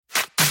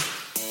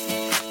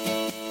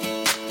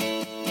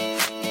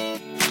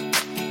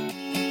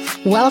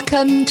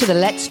Welcome to the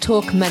Let's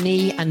Talk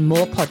Money and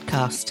More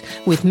podcast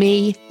with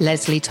me,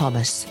 Leslie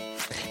Thomas.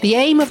 The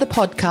aim of the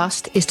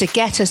podcast is to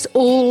get us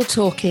all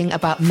talking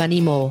about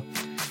money more.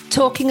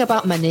 Talking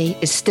about money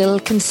is still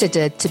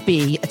considered to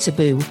be a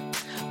taboo.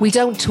 We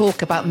don't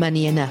talk about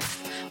money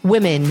enough.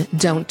 Women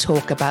don't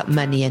talk about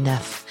money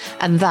enough,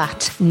 and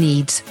that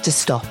needs to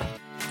stop.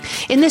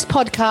 In this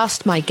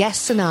podcast, my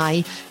guests and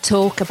I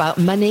talk about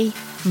money,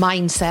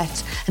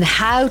 mindset, and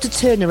how to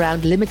turn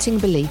around limiting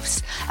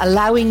beliefs,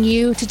 allowing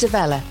you to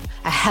develop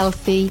a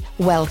healthy,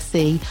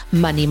 wealthy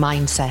money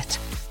mindset.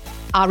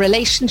 Our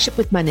relationship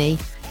with money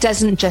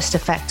doesn't just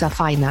affect our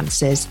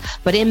finances,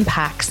 but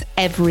impacts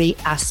every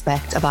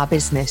aspect of our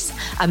business,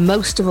 and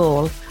most of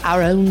all,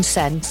 our own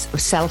sense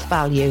of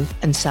self-value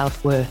and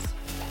self-worth.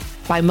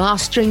 By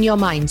mastering your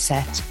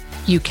mindset,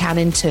 you can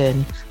in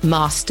turn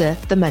master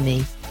the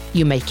money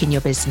you make in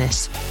your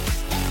business.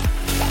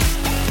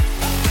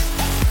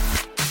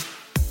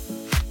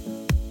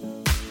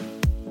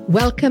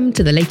 Welcome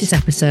to the latest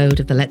episode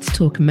of the Let's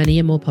Talk Money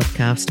and More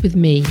podcast with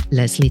me,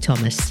 Leslie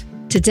Thomas.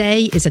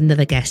 Today is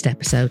another guest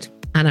episode,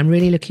 and I'm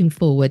really looking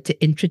forward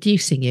to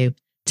introducing you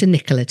to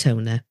Nicola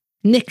Toner.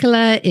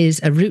 Nicola is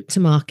a route to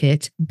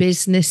market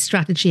business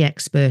strategy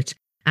expert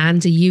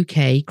and a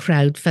UK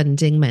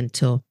crowdfunding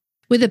mentor.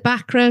 With a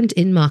background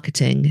in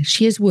marketing,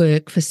 she has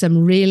worked for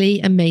some really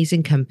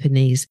amazing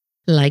companies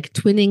like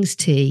Twinings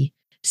Tea,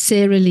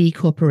 Sara Lee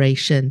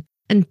Corporation,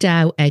 and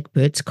Dow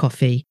Egberts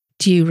Coffee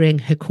during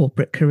her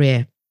corporate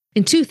career.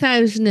 In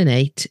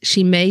 2008,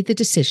 she made the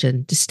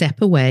decision to step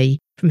away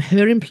from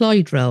her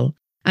employed role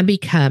and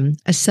become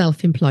a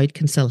self-employed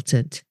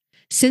consultant.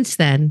 Since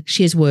then,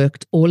 she has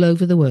worked all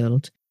over the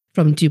world,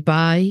 from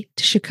Dubai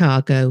to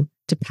Chicago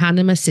to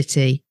Panama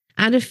City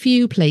and a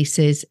few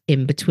places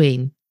in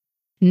between.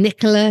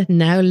 Nicola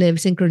now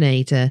lives in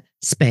Granada,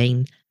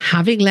 Spain,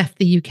 having left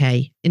the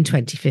UK in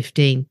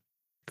 2015.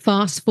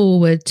 Fast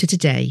forward to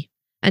today,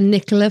 and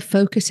Nicola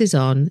focuses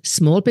on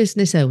small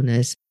business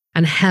owners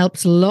and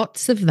helps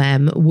lots of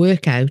them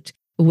work out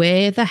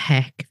where the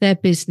heck their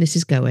business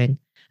is going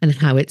and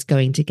how it's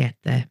going to get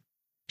there.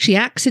 She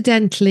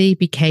accidentally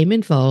became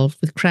involved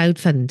with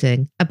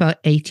crowdfunding about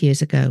 8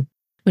 years ago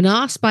when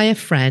asked by a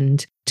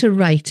friend to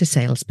write a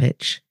sales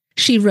pitch.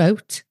 She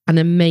wrote an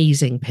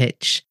amazing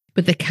pitch,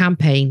 but the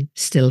campaign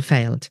still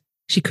failed.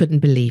 She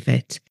couldn't believe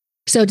it.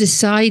 So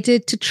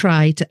decided to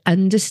try to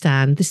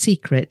understand the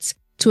secrets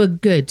to a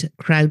good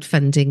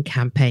crowdfunding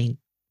campaign.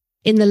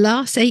 In the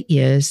last 8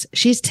 years,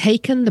 she's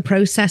taken the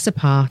process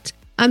apart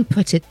and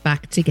put it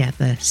back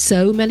together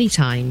so many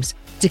times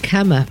to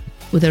come up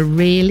with a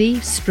really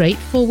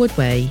straightforward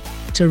way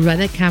to run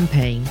a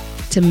campaign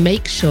to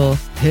make sure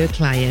her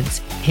clients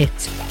hit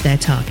their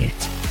target.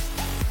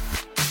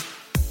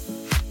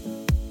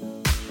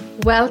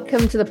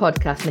 Welcome to the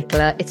podcast,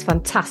 Nicola. It's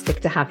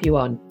fantastic to have you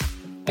on.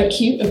 Thank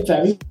you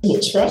very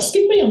much for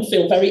asking me. I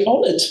feel very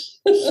honoured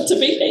to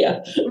be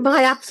here.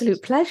 My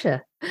absolute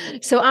pleasure.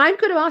 So I'm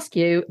going to ask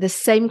you the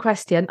same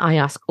question I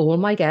ask all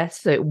my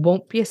guests, so it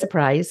won't be a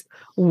surprise.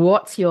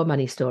 What's your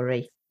money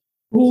story?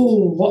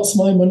 Oh, what's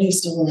my money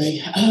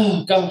story?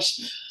 Oh, gosh.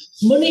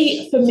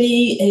 Money for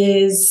me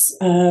is,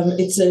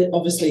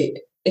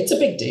 it's a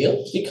big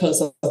deal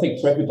because I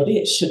think for everybody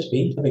it should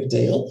be a big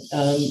deal.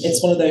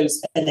 It's one of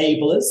those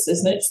enablers,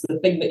 isn't it? It's the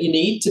thing that you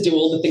need to do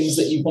all the things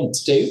that you want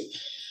to do.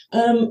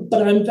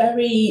 But I'm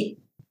very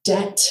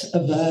debt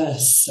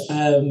averse.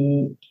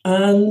 And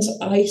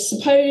I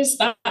suppose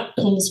that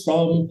comes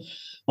from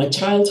my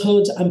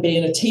childhood and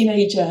being a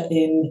teenager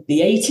in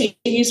the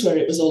 80s, where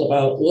it was all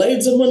about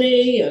loads of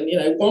money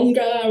and,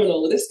 Wonga and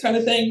all of this kind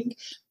of thing.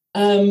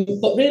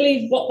 But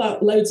really what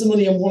that loads of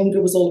money and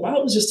Wonga was all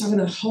about was just having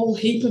a whole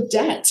heap of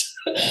debt.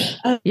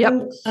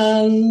 Yep.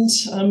 And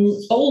I'm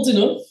old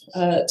enough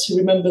to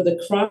remember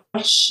the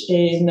crash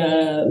in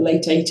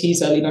late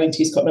 80s, early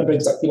 90s, can't remember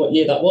exactly what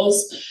year that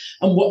was,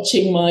 and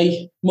watching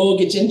my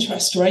mortgage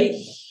interest rate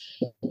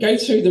go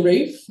through the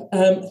roof.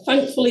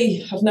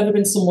 Thankfully, I've never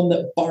been someone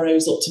that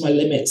borrows up to my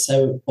limit,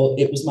 so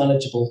it was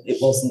manageable. It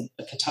wasn't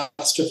a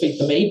catastrophe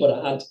for me, but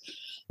I had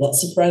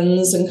lots of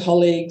friends and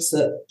colleagues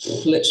that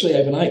literally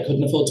overnight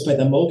couldn't afford to pay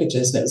their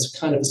mortgages, and it was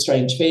kind of a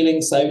strange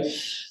feeling. So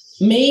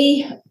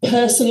me,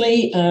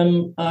 personally,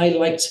 I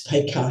like to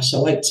pay cash. I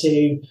like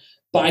to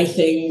buy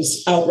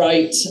things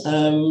outright.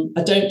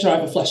 I don't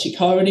drive a flashy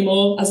car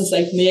anymore. As I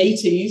say, from the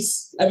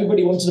 80s,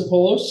 everybody wanted a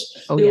Porsche.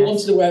 They all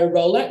wanted to wear a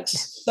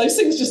Rolex. Those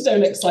things just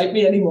don't excite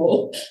me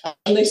anymore.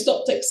 And they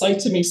stopped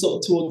exciting me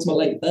sort of towards my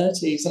late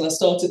 30s. And I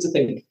started to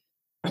think,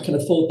 I can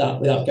afford that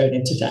without going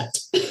into debt.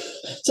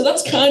 So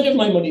that's kind of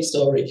my money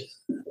story.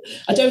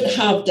 I don't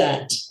have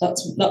debt.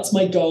 That's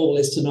my goal,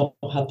 is to not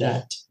have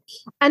debt.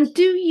 And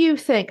do you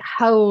think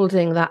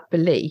holding that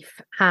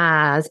belief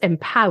has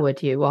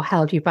empowered you or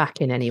held you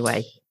back in any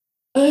way?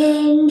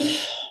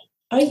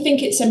 I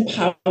think it's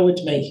empowered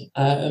me.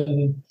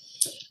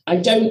 I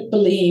don't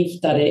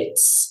believe that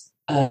it's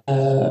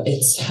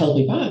held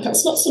me back.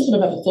 That's not something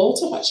I've ever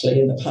thought of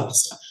actually in the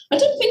past. I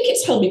don't think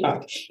it's held me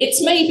back.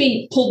 It's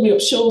maybe pulled me up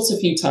short a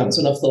few times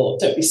when I've thought,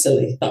 don't be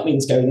silly. That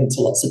means going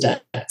into lots of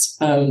debt.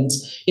 And,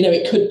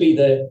 it could be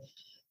the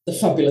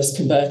fabulous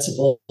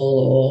convertible,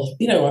 or,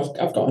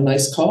 I've got a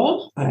nice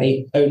car.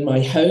 I own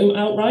my home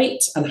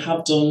outright and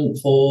have done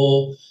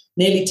for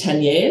nearly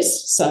 10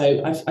 years.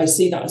 So I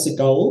see that as a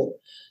goal.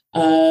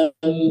 Let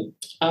me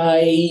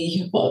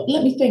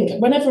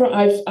think. Whenever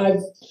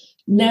I've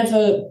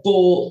never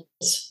bought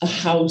a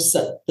house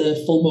at the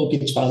full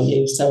mortgage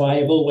value. So I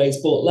have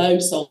always bought low,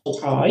 sold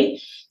high.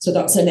 So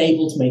that's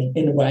enabled me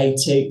in a way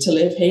to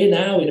live here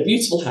now in a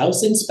beautiful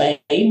house in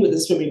Spain with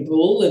a swimming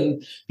pool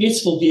and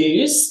beautiful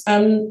views,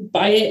 and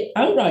buy it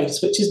outright,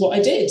 which is what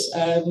I did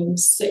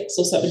 6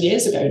 or 7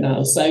 years ago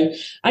now. So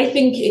I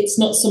think it's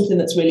not something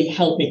that's really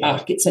held me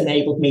back. It's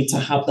enabled me to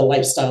have the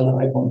lifestyle that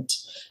I want.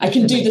 I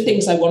can do the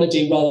things I want to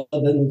do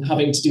rather than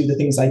having to do the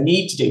things I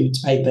need to do to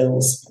pay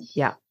bills.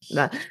 Yeah.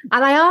 And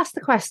I asked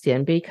the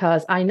question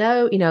because I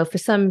know, for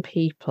some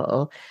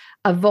people,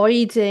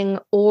 avoiding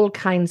all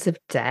kinds of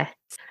debt,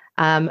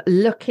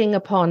 looking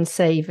upon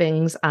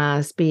savings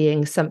as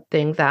being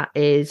something that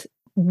is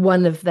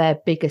one of their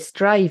biggest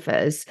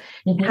drivers,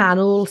 can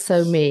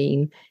also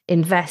mean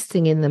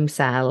investing in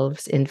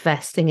themselves,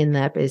 investing in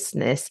their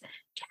business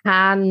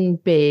can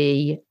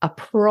be a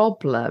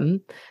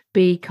problem,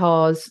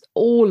 because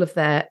all of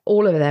their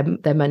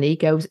money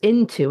goes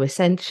into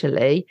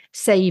essentially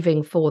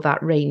saving for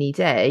that rainy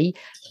day,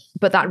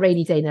 but that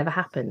rainy day never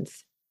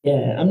happens.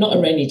 Yeah, I'm not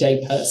a rainy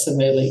day person,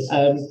 really.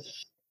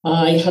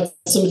 I had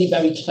somebody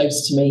very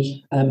close to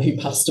me who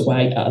passed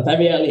away at a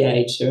very early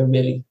age through a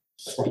really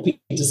crappy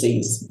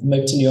disease,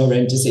 motor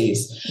neurone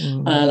disease.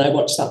 And I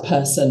watched that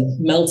person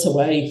melt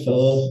away,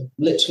 for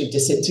literally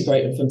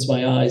disintegrate in front of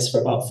my eyes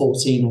for about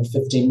 14 or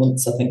 15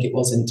 months, I think it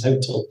was in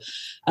total.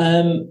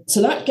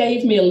 So that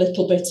gave me a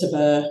little bit of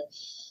a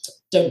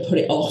don't put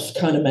it off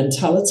kind of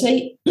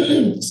mentality.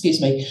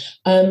 Excuse me.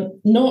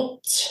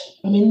 Not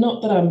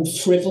that I'm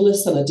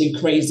frivolous and I do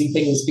crazy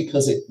things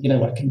because I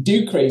can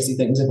do crazy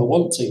things if I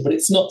want to, but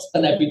it's not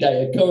an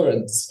everyday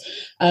occurrence.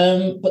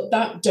 But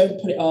that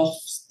don't put it off,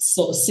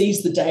 sort of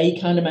seize the day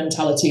kind of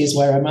mentality is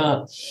where I'm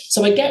at.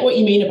 So I get what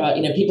you mean about,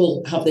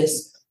 people have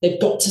this,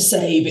 they've got to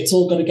save, it's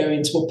all got to go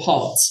into a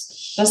pot.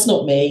 That's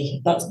not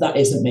me. That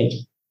isn't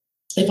me.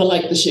 If I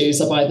like the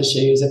shoes, I buy the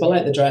shoes. If I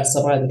like the dress,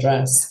 I buy the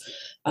dress.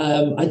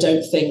 I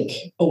don't think,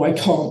 I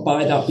can't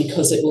buy that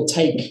because it will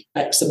take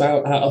X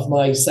amount out of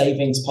my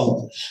savings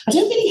pot. I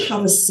don't really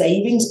have a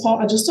savings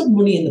pot. I just have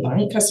money in the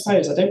bank, I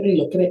suppose. I don't really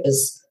look at it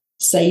as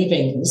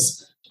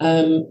savings.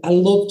 I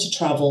love to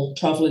travel.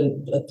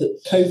 Traveling, the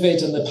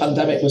COVID and the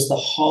pandemic was the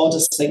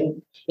hardest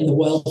thing in the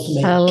world for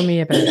me. Tell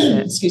me about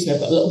it. Excuse me,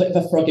 I've got a little bit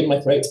of a frog in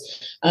my throat.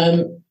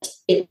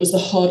 It was the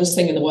hardest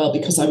thing in the world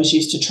because I was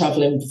used to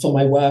traveling for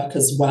my work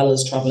as well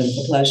as traveling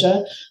for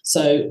pleasure.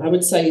 So I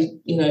would say,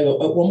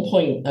 at one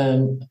point,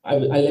 I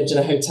lived in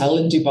a hotel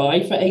in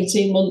Dubai for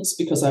 18 months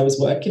because I was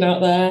working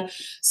out there.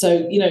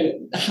 So,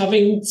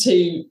 having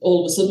to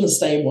all of a sudden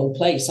stay in one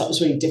place, that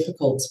was really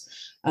difficult.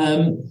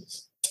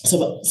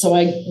 So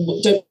I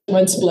don't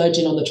mind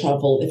splurging on the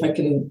travel. If I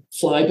can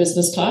fly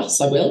business class,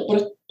 I will.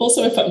 But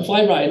also, if I can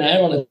fly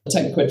Ryanair on a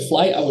 10 quid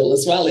flight, I will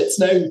as well. It's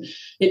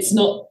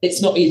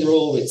not either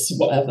or. It's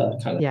whatever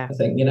kind of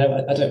thing.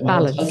 I don't mind.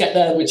 Balance. I'll get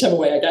there whichever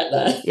way I get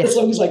there, as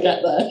long as I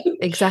get there.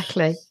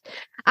 Exactly.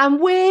 And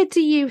where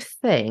do you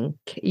think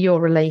your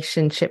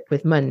relationship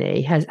with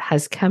money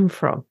has come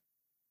from?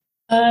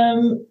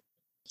 Oh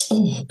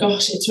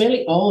gosh, it's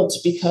really odd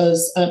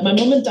because my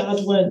mum and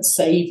dad weren't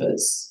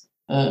savers.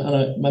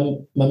 My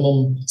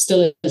mum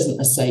still isn't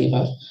a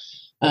saver.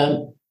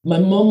 My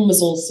mum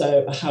was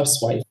also a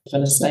housewife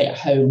and a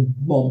stay-at-home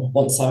mum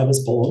once I was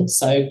born.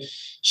 So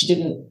she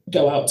didn't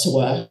go out to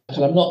work.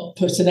 And I'm not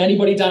putting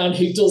anybody down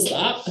who does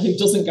that, who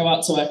doesn't go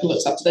out to work and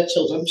looks after their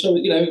children. I'm sure,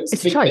 it's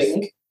a big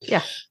thing.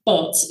 Yeah.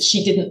 But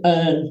she didn't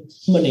earn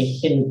money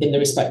in the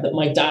respect that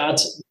my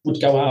dad would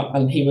go out,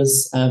 and he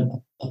was a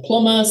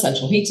plumber,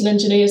 central heating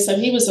engineer. So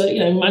he was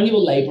a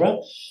manual labourer,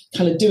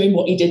 kind of doing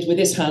what he did with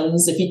his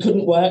hands. If he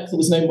couldn't work, there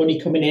was no money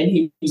coming in.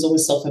 He was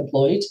always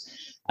self-employed.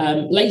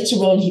 Later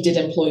on, he did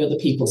employ other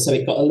people, so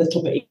it got a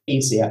little bit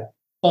easier.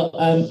 But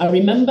I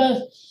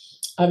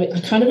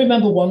kind of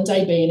remember one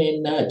day being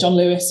in John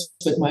Lewis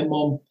with my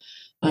mum,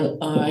 and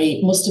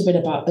I must have been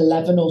about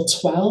 11 or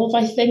 12,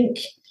 I think.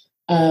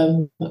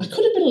 I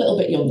could have been a little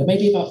bit younger,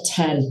 maybe about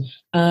 10.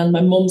 And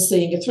my mum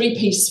seeing a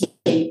 3-piece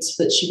suite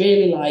that she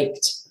really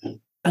liked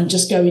and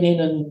just going in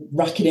and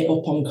racking it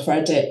up on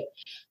credit.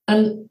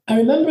 And I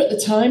remember at the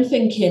time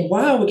thinking,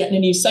 wow, we're getting a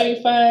new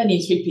sofa, a new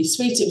 3-piece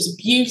suite. It was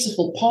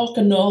beautiful.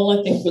 Parker Knoll,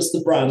 I think, was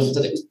the brand.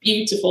 And it was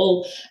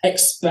beautiful,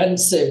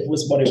 expensive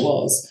was what it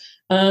was.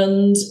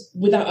 And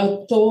without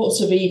a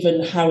thought of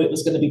even how it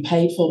was going to be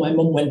paid for, my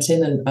mum went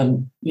in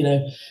and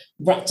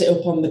wrapped it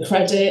up on the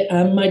credit.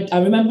 And I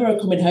remember her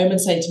coming home and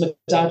saying to my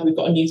dad, we've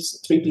got a new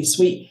 3-piece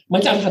suite. My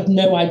dad had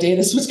no idea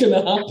this was going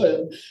to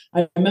happen.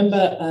 I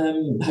remember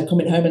her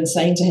coming home and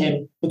saying to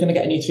him, we're going to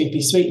get a new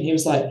 3-piece suite. And he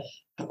was like,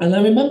 and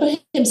I remember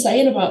him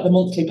saying about the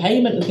monthly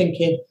payment and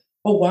thinking,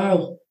 oh,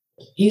 wow,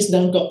 he's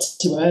now got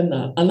to earn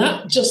that. And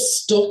that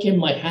just stuck in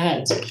my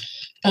head.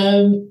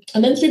 And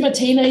then through my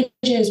teenage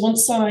years,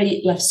 once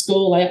I left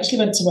school, I actually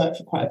went to work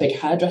for quite a big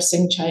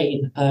hairdressing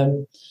chain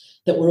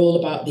that were all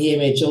about the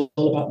image, all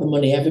about the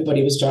money.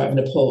 Everybody was driving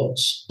a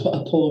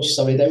Porsche,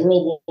 sorry. They were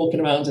all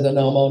walking around in an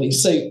Armani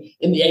suit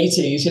in the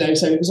 80s,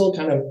 so it was all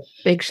kind of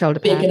big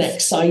shoulder big pads. and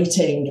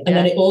exciting. And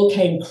then it all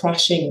came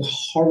crashing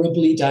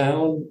horribly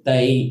down.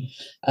 The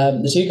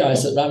two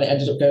guys that ran it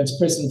ended up going to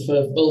prison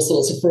for all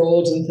sorts of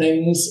fraud and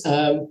things.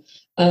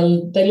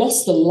 And they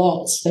lost a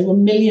lot. They were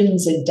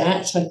millions in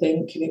debt, I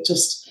think. And it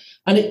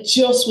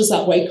just was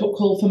that wake-up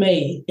call for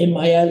me in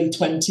my early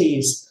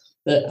 20s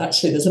that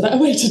actually there's a better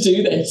way to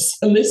do this.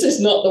 And this is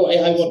not the way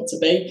I want to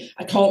be.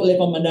 I can't live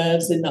on my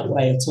nerves in that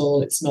way at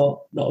all. It's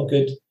not a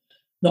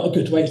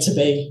good way to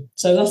be.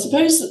 So I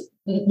suppose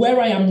where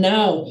I am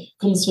now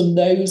comes from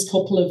those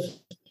couple of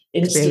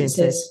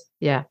instances.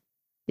 Yeah.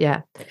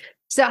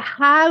 So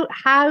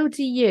how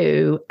do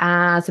you,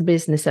 as a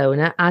business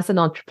owner, as an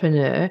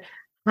entrepreneur,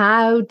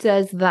 how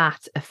does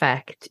that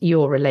affect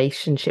your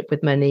relationship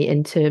with money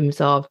in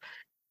terms of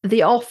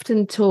the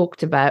often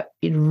talked about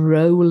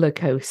roller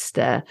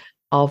coaster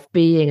of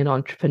being an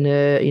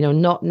entrepreneur,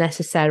 not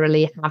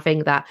necessarily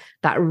having that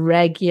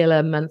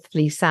regular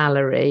monthly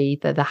salary,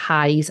 the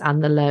highs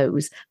and the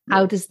lows?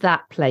 How does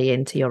that play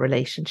into your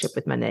relationship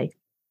with money?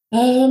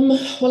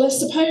 Well, I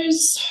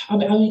suppose,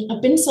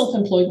 I've been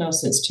self-employed now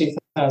since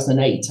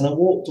 2008, and I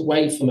walked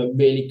away from a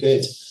really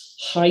good,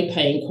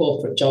 high-paying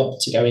corporate job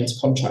to go into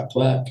contract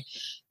work.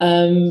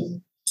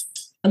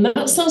 And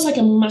that sounds like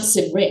a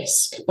massive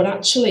risk, but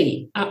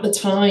actually, at the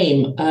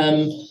time,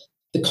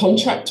 the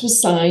contract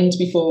was signed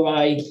before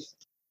I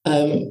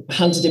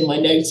handed in my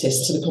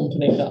notice to the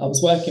company that I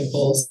was working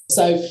for.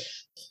 So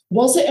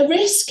was it a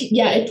risk?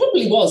 Yeah, it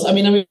probably was. I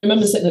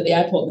remember sitting at the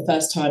airport the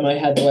first time I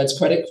heard the words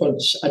credit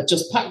crunch. I'd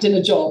just packed in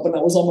a job and I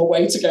was on my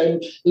way to go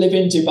live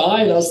in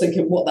Dubai. And I was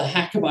thinking, what the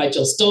heck have I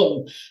just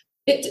done?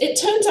 It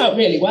turned out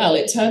really well.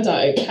 It turned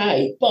out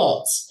okay.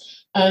 But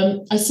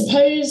I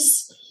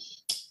suppose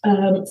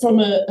from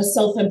a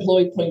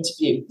self-employed point of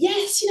view,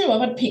 yes, I've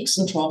had peaks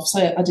and troughs.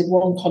 I did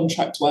one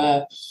contract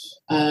where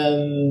I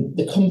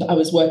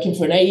was working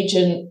for an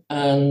agent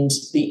and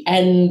the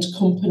end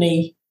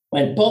company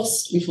went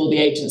bust before the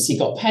agency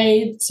got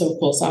paid. So, of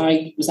course,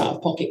 I was out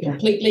of pocket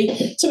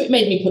completely. So it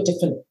made me put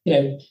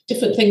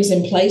different things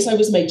in place. I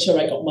always made sure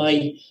I got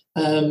my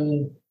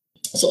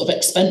sort of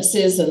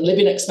expenses and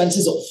living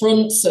expenses up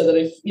front so that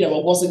if,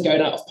 I wasn't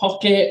going out of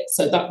pocket,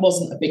 so that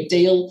wasn't a big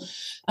deal.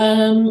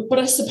 But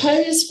I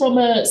suppose from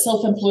a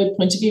self-employed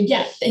point of view,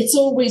 yeah, it's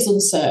always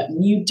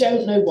uncertain. You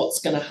don't know what's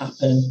going to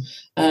happen.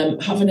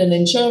 Having an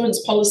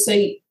insurance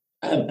policy,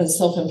 a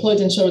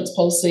self-employed insurance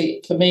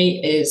policy for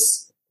me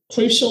is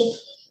crucial.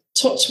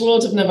 Touch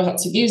wood, I've never had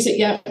to use it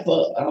yet,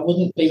 but I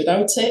wouldn't be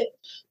without it.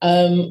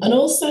 And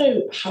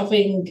also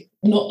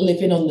not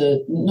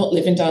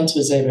living down to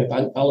a zero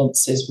bank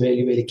balance is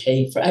really, really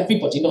key for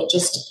everybody, not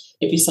just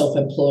if you're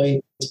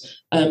self-employed.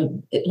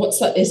 What's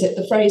that? Is it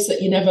the phrase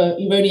that you're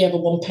only ever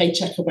one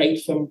paycheck away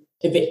from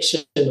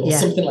eviction or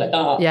something like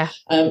that? Yeah.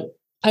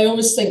 I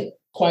always think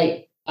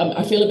I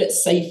feel a bit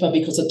safer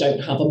because I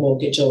don't have a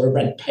mortgage or a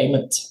rent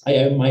payment. I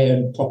own my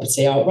own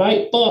property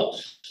outright, but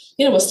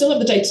I still have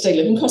the day-to-day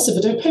living costs. If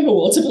I don't pay my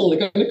water bill, they're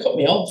going to cut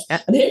me off.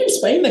 Yeah. And here in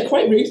Spain, they're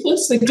quite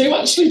ruthless. They do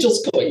actually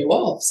just cut you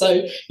off.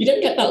 So you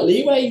don't get that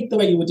leeway the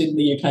way you would in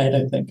the UK, I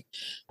don't think.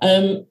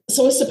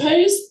 So I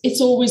suppose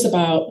it's always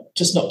about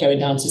just not going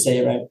down to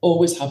zero,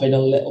 always having a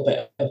little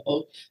bit of,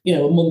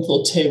 a month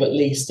or two at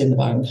least in the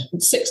bank.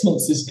 6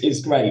 months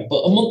is great,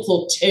 but a month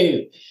or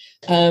two.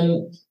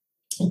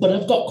 But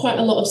I've got quite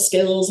a lot of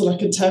skills and I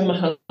can turn my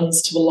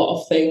hands to a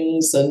lot of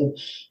things. And,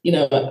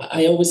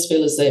 I always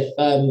feel as if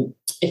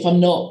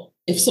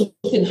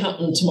something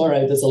happened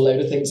tomorrow, there's a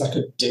load of things I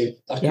could do.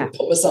 I could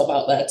put myself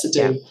out there to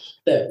do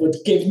that would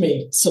give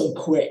me some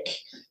quick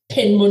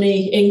pin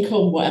money,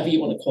 income, whatever you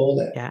want to call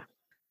it. Yeah.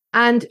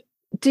 And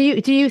do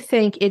you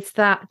think it's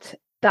that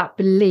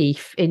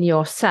belief in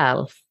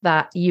yourself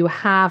that you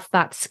have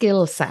that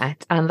skill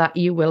set and that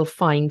you will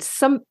find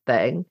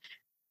something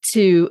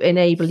to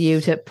enable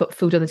you to put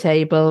food on the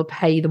table,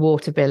 pay the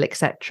water bill,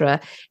 etc.?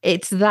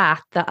 It's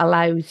that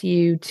allows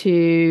you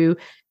to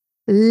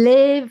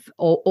live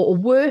or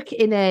work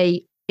in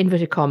a,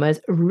 inverted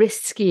commas,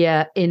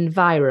 riskier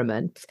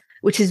environment,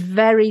 which is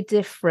very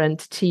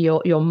different to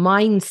your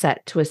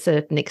mindset to a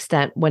certain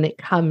extent when it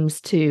comes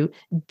to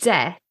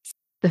debt.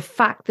 The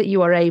fact that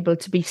you are able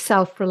to be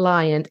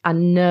self-reliant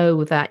and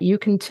know that you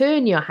can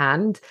turn your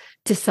hand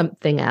to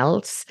something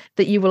else,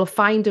 that you will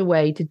find a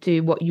way to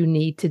do what you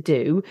need to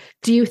do.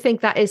 Do you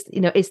think that is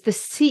the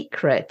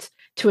secret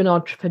to an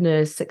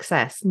entrepreneur's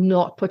success,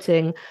 not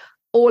putting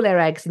all their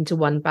eggs into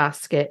one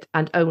basket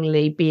and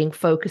only being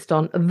focused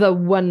on the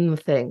one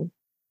thing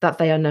that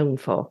they are known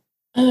for?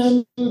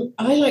 I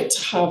like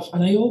to have,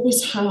 and I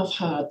always have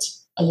had,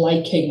 a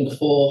liking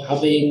for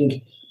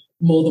having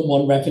more than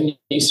one revenue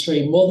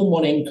stream, more than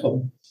one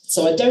income.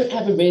 So I don't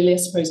ever really, I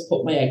suppose,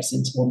 put my eggs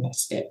into one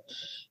basket.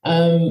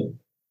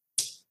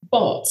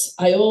 But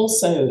I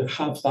also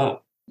have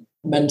that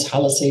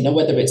mentality, now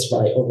whether it's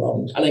right or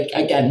wrong. And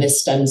again, this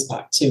stems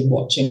back to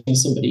watching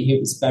somebody who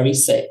was very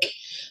sick,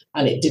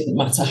 and it didn't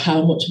matter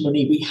how much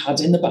money we had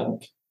in the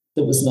bank.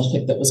 There was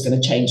nothing that was going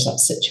to change that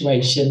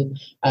situation.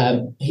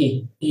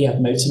 He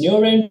had motor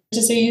neurone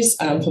disease,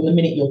 and from the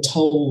minute you're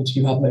told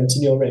you have motor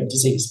neurone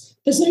disease,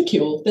 there's no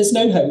cure, there's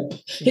no hope.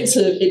 Yeah.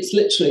 It's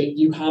literally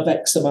you have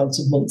X amount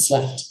of months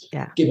left,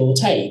 give or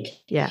take.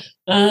 Yeah.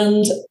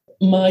 And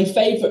my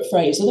favourite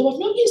phrase, although I've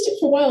not used it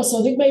for a while, so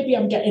I think maybe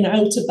I'm getting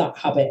out of that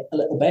habit a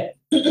little bit,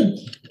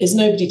 is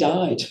nobody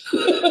died.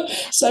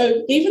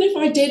 So even if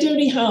I did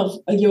only have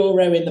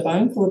 €1 in the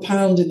bank or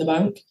 £1 in the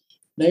bank,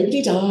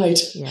 nobody died.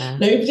 Yeah.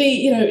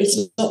 Nobody, it's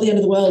not the end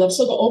of the world. I've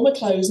still got all my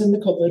clothes in the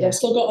cupboard. Yeah. I've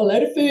still got a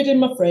load of food in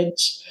my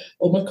fridge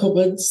or my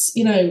cupboards.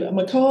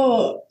 My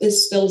car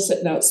is still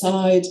sitting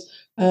outside.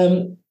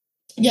 I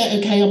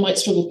might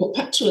struggle to put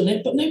petrol in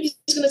it, but nobody's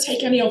going to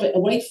take any of it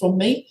away from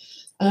me.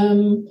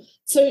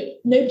 So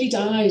nobody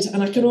died,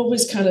 and I can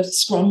always kind of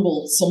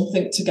scramble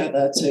something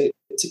together to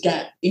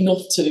get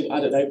enough to,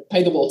 I don't know,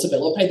 pay the water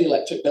bill or pay the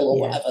electric bill or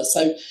whatever.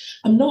 So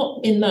I'm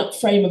not in that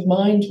frame of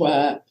mind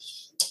where,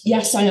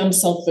 yes, I am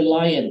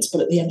self-reliant,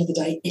 but at the end of the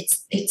day,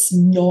 it's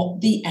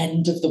not the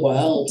end of the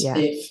world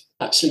if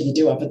actually you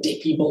do have a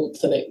dippy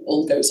month and it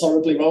all goes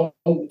horribly wrong.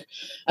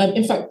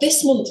 In fact,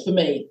 this month for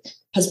me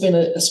has been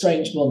a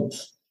strange month.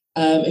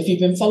 If you've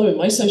been following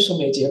my social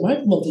media,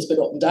 my month has been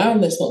up and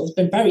down this month. It's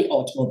been a very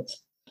odd month.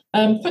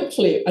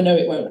 Thankfully, I know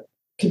it won't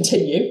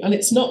continue, and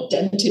it's not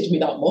dented me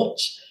that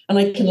much, and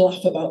I can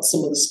laugh about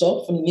some of the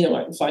stuff, and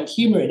I can find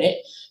humour in it,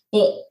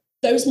 but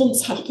those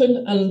months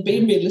happen, and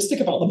being realistic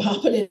about them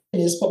happening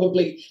is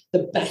probably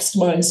the best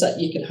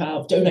mindset you can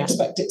have. Don't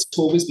expect it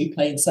to always be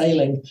plain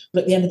sailing,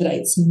 but at the end of the day,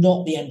 it's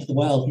not the end of the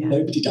world.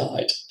 Nobody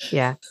died.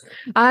 Yeah,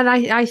 and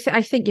I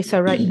think you're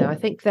so right, though. I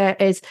think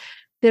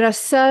there are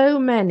so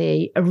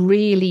many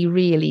really,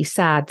 really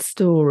sad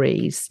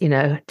stories,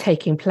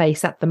 taking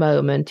place at the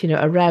moment,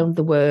 around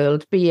the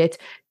world, be it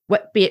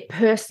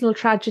personal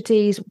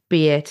tragedies,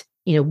 be it,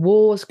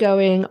 wars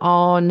going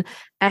on,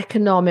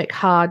 economic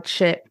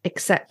hardship,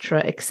 etc.,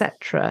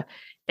 etc.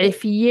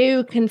 If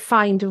you can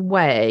find a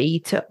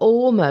way to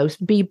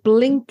almost be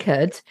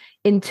blinkered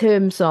in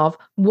terms of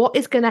what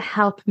is going to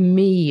help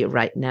me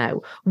right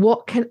now,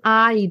 what can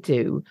I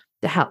do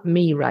to help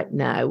me right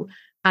now,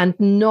 and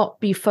not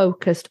be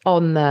focused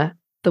on the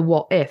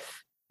what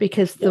if,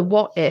 because the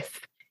what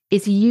if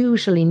is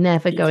usually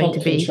never going to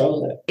be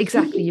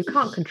exactly. You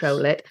can't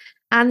control it,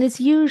 and it's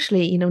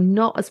usually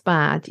not as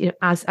bad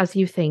as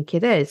you think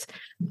it is.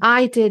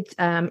 I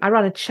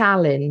ran a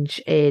challenge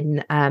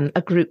in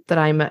a group that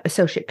I'm an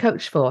associate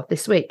coach for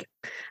this week,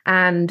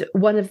 and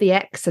one of the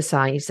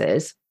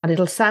exercises, and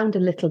it'll sound a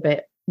little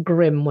bit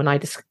grim when I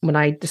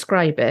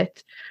describe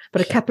it,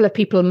 but a couple of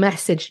people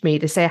messaged me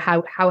to say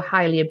how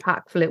highly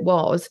impactful it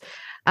was.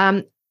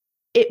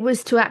 It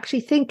was to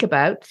actually think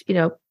about,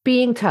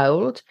 being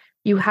told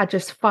you had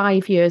just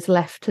 5 years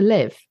left to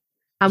live,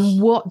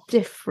 and what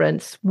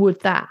difference would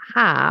that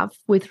have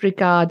with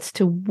regards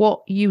to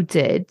what you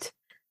did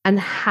and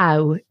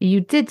how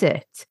you did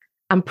it.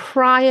 And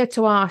prior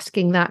to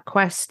asking that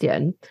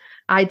question,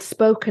 I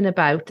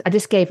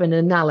just gave an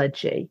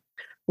analogy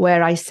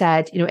where I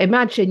said,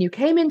 imagine you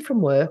came in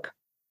from work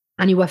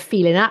and you were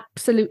feeling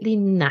absolutely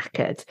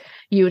knackered.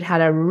 You'd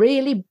had a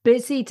really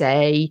busy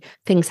day.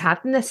 Things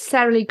hadn't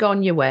necessarily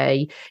gone your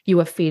way. You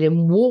were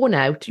feeling worn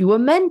out. You were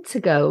meant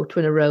to go to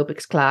an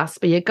aerobics class,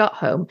 but you got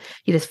home.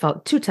 You just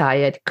felt too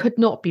tired, could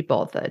not be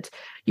bothered.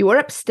 You were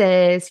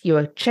upstairs. You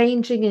were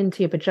changing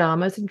into your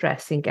pajamas and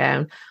dressing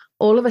gown.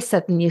 All of a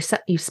sudden, you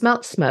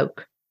smelt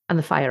smoke and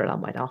the fire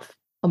alarm went off.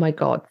 Oh my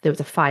God, there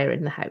was a fire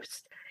in the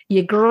house.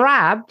 You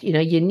grabbed,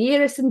 your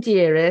nearest and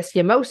dearest,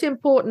 your most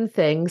important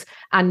things,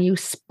 and you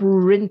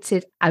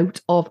sprinted out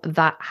of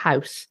that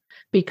house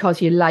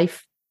because your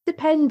life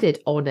depended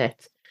on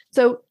it.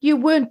 So you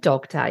weren't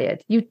dog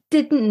tired. You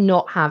didn't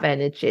not have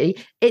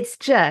energy. It's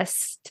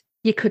just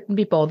you couldn't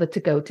be bothered to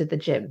go to the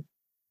gym.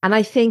 And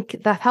I think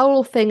that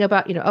whole thing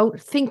about,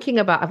 thinking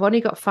about, I've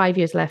only got 5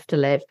 years left to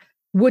live.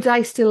 Would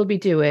I still be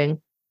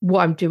doing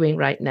what I'm doing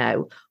right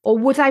now? Or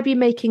would I be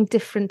making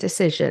different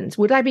decisions?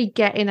 Would I be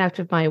getting out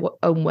of my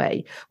own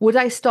way? Would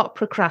I stop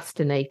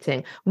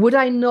procrastinating? Would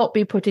I not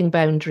be putting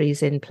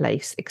boundaries in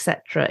place,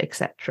 etc.,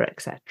 etc.,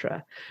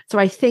 etc.? So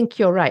I think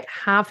you're right.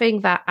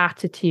 Having that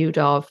attitude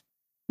of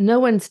no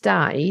one's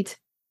died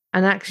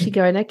and actually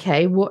going,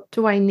 okay, what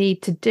do I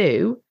need to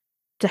do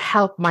to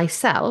help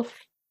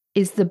myself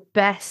is the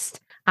best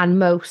and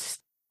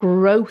most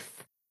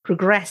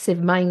progressive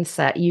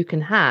mindset you can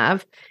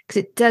have,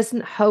 because it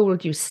doesn't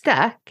hold you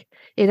stuck.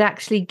 It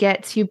actually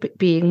gets you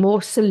being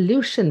more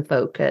solution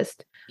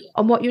focused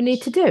on what you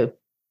need to do.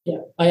 Yeah,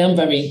 I am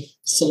very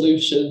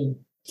solution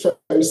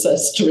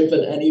process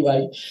driven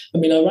anyway. I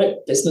mean, I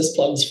write business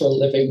plans for a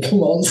living.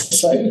 Come on.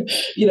 So,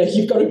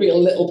 you've got to be a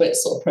little bit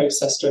sort of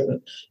process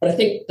driven. But I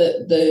think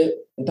that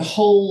the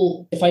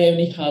whole, if I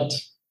only had,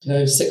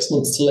 6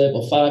 months to live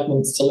or 5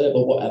 months to live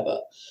or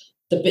whatever,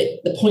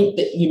 the point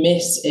that you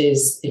miss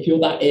is if you're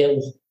that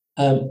ill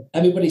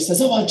Everybody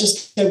says, oh, I'd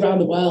just go around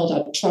the world,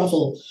 I'd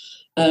travel.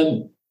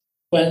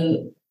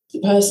 When the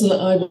person that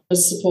I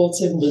was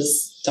supporting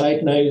was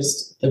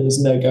diagnosed, there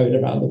was no going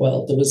around the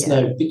world. There was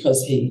no,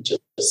 because he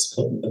just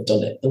couldn't have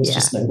done it. There was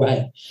just no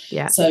way.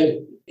 Yeah. So,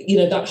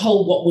 that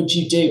whole what would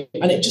you do?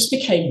 And it just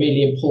became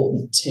really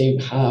important to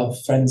have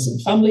friends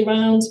and family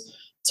around,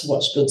 to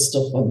watch good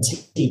stuff on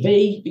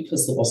TV,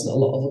 because there wasn't a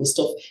lot of other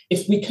stuff.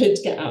 If we could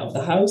get out of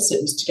the house,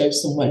 it was to go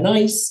somewhere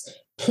nice,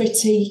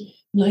 pretty,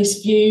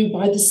 nice view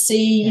by the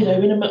sea, in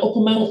up a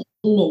mountain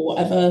or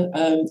whatever,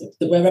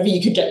 wherever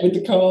you could get with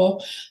the car,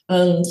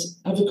 and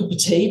have a cup of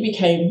tea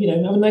became,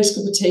 have a nice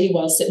cup of tea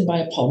while sitting by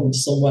a pond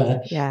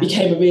somewhere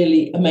became a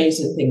really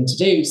amazing thing to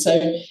do.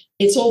 So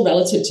it's all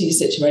relative to your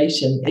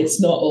situation. It's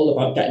not all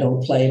about getting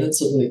on a plane and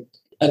suddenly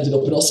ended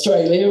up in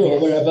Australia or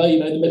wherever, in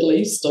the Middle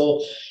East,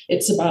 or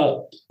it's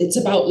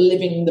about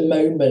living the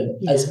moment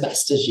as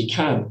best as you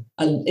can.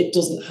 And it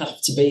doesn't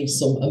have to be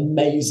some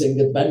amazing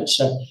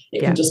adventure.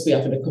 It can just be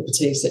having a cup of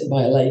tea sitting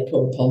by a lake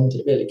or a pond.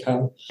 It really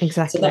can.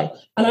 Exactly. So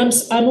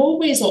I'm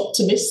always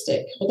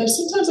optimistic, although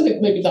sometimes I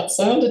think maybe that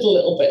sounded a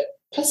little bit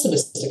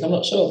pessimistic, I'm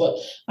not sure, but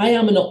I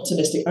am an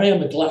optimistic, I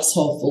am a glass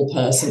half full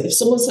person. If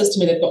someone says to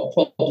me they've got a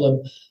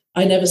problem,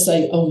 I never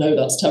say, oh no,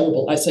 that's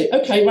terrible. I say,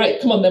 okay, right,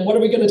 come on then, what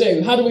are we going to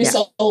do? How do we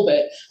solve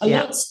it? And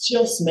that's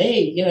just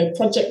me.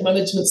 Project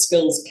management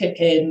skills kick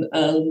in,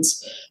 and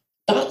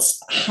that's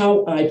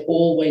how I've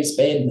always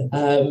been.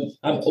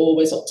 I'm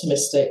always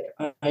optimistic.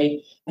 I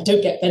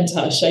don't get bent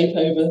out of shape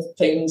over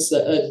things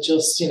that are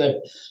just,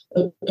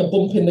 a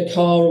bump in the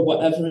car or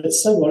whatever.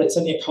 It's so what? It's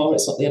only a car.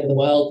 It's not the end of the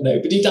world.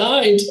 Nobody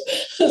died.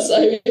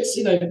 So it's,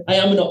 I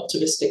am an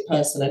optimistic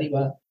person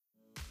anywhere.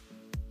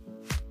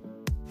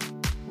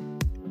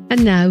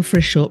 And now for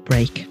a short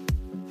break.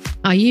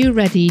 Are you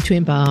ready to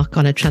embark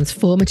on a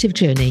transformative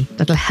journey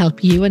that'll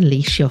help you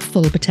unleash your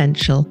full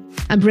potential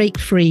and break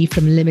free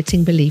from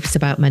limiting beliefs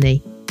about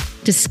money?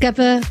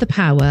 Discover the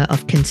power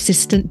of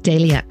consistent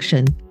daily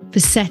action for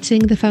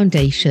setting the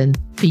foundation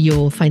for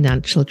your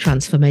financial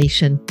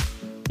transformation.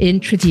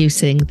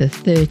 Introducing the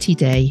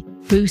 30-day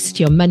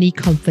Boost Your Money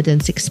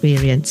Confidence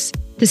experience,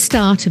 the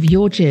start of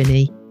your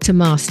journey to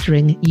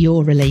mastering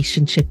your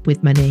relationship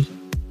with money.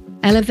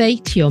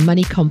 Elevate your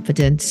money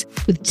confidence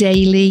with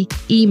daily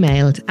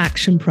emailed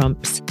action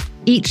prompts,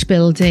 each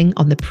building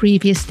on the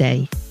previous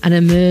day, and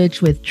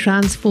emerge with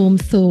transformed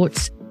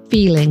thoughts,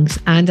 feelings,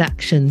 and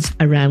actions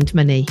around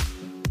money.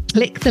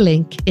 Click the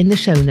link in the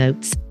show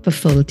notes for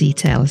full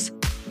details.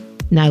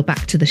 Now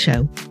back to the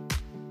show.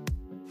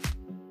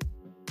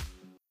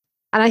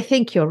 And I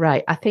think you're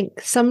right. I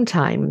think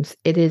sometimes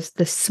it is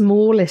the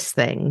smallest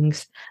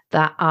things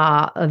that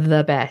are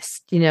the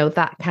best,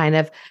 that kind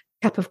of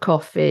cup of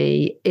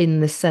coffee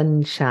in the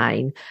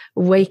sunshine,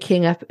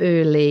 waking up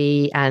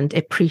early and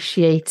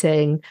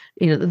appreciating,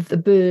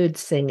 the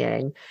birds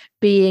singing,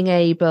 being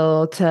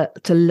able to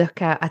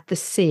look out at the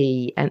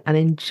sea and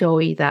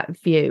enjoy that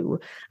view.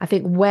 I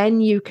think when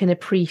you can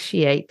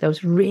appreciate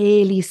those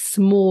really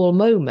small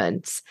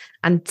moments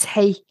and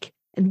take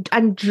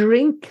and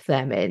drink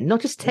them in,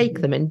 not just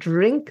take them in,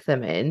 drink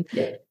them in,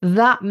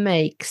 that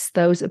makes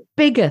those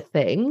bigger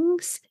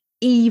things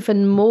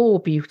even more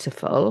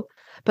beautiful.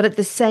 But at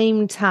the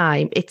same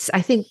time,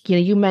 I think,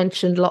 you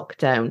mentioned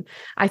lockdown.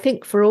 I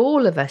think for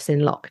all of us in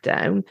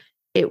lockdown,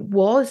 it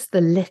was the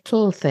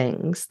little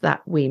things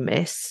that we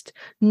missed,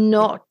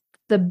 not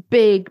the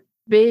big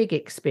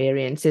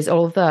experiences.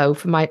 Although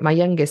for my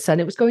youngest son,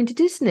 it was going to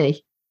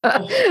Disney.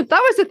 That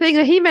was the thing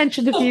that he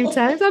mentioned a few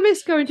times. I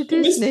miss going to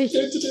Disney.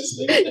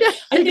 Yeah,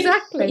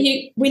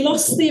 exactly. We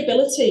lost the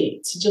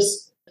ability to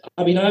just.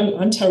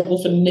 I'm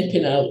terrible for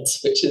nipping out,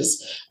 which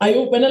is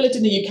when I lived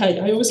in the UK,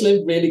 I always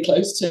lived really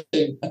close to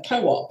a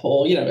co-op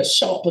or a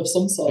shop of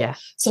some sort. Yeah.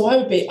 So I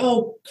would be,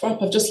 oh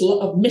crap, I've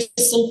missed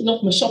something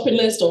off my shopping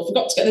list or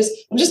forgot to get this.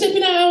 I'm just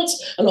nipping out,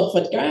 and off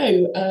I'd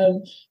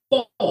go.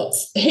 But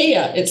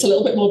here it's a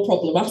little bit more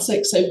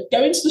problematic. So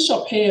going to the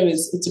shop here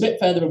it's a bit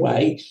further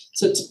away,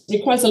 so it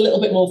requires a little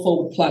bit more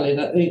forward planning.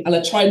 And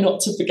I try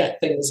not to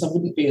forget things. I'm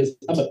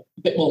a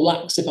bit more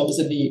lax if I was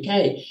in the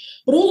UK.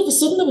 But all of a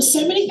sudden there were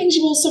so many things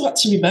you also had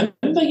to remember.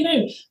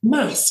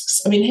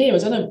 Masks. Here I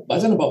don't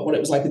know about what it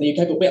was like in the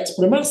UK, but we had to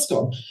put a mask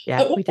on.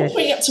 Yeah, At one point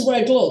you had to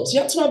wear gloves.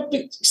 You had to have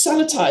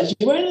sanitized.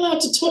 You weren't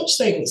allowed to touch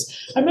things.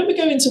 I remember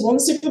going to one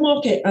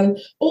supermarket and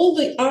all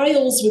the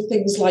aisles with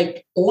things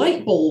like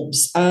light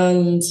bulbs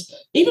and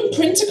even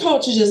printer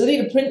cartridges. I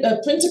need a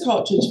printer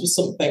cartridge for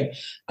something,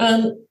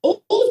 and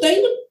all of they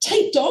were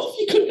taped off.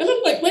 You couldn't. And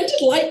I'm like, when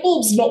did light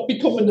bulbs not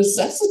become a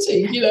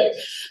necessity?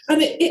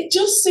 And it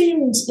just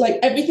seemed like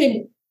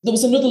everything. There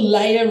was another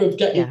layer of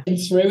getting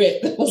through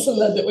it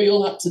that we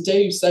all had to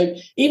do. So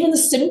even the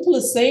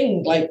simplest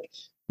thing, like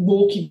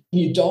walking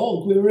your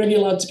dog, we were only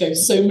allowed to go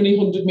so many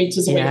 100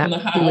 meters away from the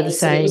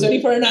house. And it was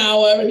only for an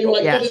hour, and you were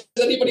like, God, is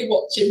anybody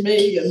watching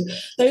me? And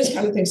those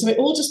kind of things. So it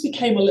all just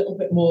became a little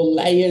bit more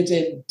layered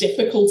in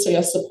difficulty,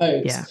 I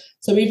suppose. Yeah.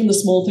 So even the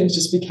small things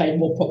just became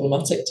more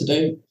problematic to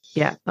do.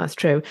 Yeah, that's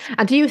true.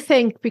 And do you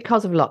think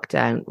because of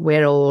lockdown,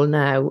 we're all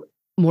now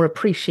more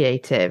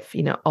appreciative,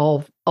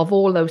 of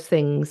all those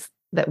things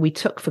that we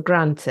took for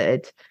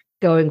granted,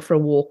 going for a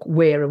walk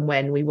where and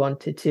when we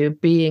wanted to,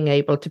 being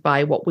able to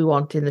buy what we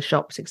want in the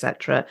shops,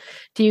 etc.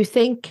 Do you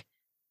think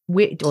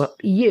we can't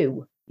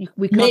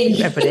Me.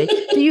 do everybody.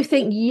 Do you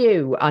think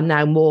you are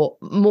now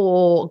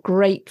more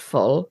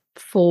grateful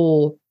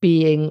for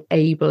being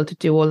able to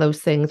do all those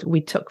things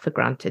we took for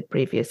granted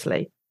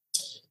previously?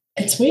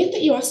 It's weird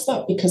that you asked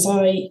that, because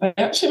I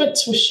actually went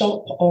to a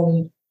shop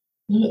on,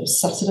 it was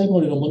Saturday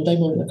morning or Monday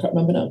morning, I can't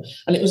remember now.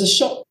 And it was a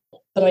shop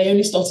that I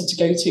only started to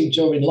go to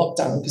during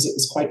lockdown because it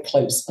was quite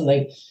close. And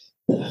I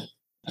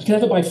can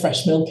never buy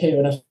fresh milk here,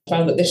 and I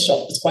found that this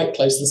shop was quite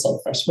close and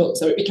sold fresh milk.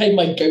 So it became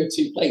my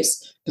go-to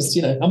place because,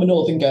 I'm a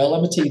northern girl,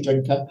 I'm a tea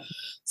drinker.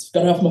 So I've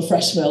got to have my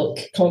fresh milk.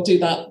 Can't do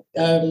that,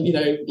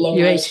 long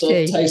life stuff,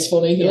 tastes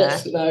funny. Yeah.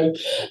 No.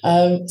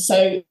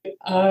 So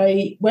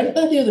I went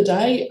there the other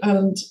day,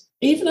 and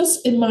even as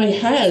in my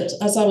head,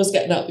 as I was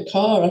getting out the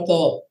car, I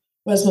thought,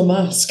 where's my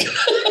mask?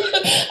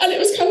 And it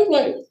was kind of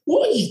like,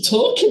 what are you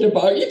talking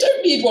about? You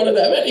don't need one of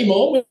them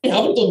anymore. We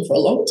haven't done for a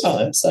long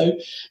time. So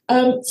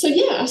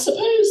yeah, I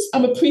suppose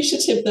I'm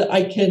appreciative that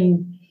I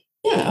can,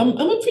 I'm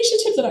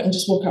appreciative that I can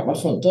just walk out my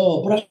front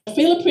door, but I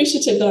feel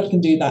appreciative that I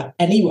can do that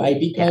anyway,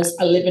 because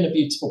I live in a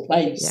beautiful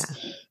place.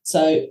 Yeah.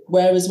 So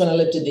whereas when I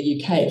lived in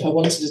the UK, if I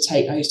wanted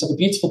to I used to have a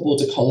beautiful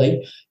border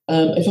collie.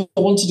 If I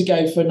wanted to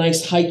go for a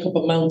nice hike up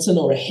a mountain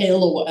or a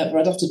hill or whatever,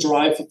 I'd have to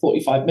drive for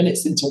 45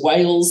 minutes into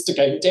Wales to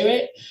go and do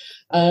it.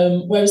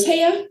 Whereas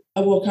here,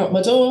 I walk out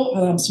my door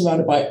and I'm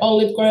surrounded by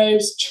olive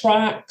groves,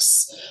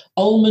 tracks,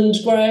 almond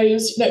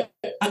groves,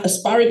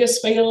 asparagus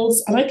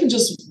fields, and I can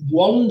just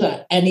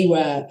wander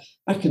anywhere.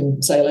 I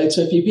can say hello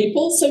to a few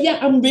people. So yeah,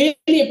 I'm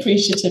really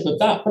appreciative of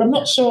that, but I'm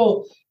not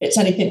sure it's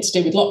anything to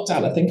do with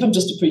lockdown. I think I'm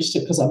just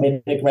appreciative because I'm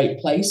in a great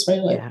place,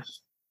 really. Yeah.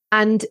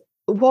 And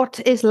what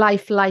is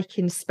life like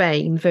in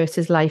Spain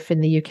versus life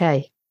in the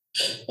UK?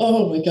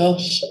 Oh my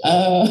gosh.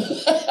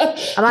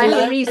 And I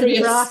have a reason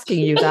for asking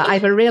you that. I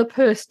have a real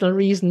personal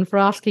reason for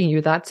asking you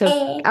that. So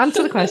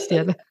answer the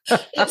question.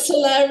 It's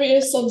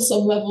hilarious on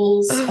some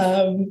levels.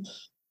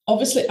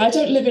 Obviously, I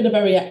don't live in a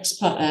very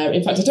expat area.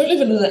 In fact, I don't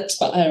live in an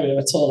expat area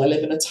at all. I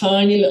live in a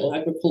tiny little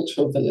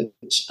agricultural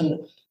village. And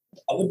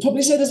I would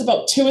probably say there's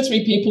about 2 or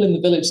 3 people in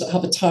the village that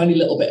have a tiny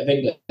little bit of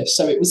English.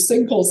 So it was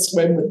sink or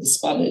swim with the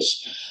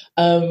Spanish.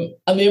 And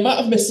the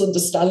amount of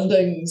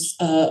misunderstandings,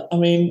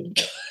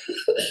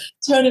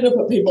 turning up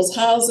at people's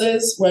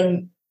houses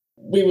when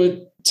we were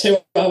 2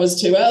 hours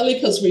too early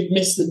because we'd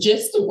missed the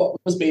gist of what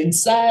was being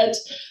said.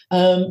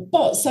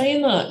 But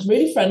saying that,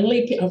 really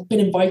friendly. I've been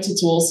invited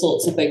to all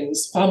sorts of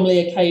things, family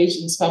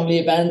occasions, family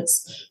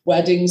events,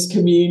 weddings,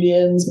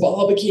 communions,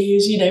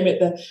 barbecues, you name it.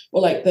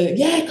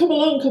 Come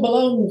along.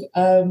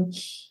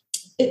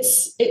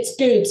 It's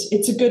good.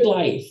 It's a good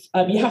life.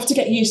 You have to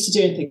get used to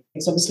doing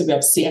things. Obviously, we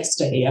have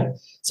siesta here.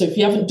 So if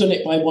you haven't done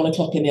it by 1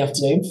 o'clock in the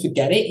afternoon,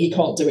 forget it. You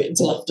can't do it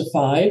until after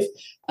 5.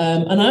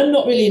 And I'm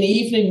not really an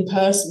evening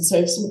person. So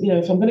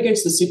if I'm going to go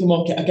to the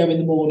supermarket, I go in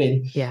the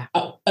morning. Yeah.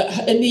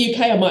 In the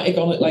UK, I might have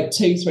gone at like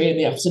 2, 3 in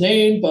the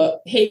afternoon.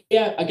 But here,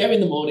 I go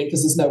in the morning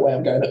because there's no way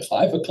I'm going at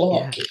 5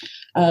 o'clock.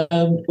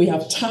 Yeah. We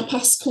have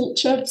tapas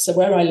culture. So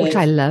where I live, which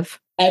I love,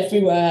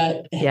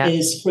 everywhere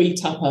is free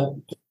tapa.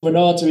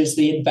 Granada is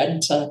the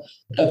inventor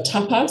of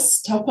tapa,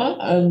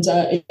 and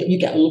you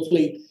get a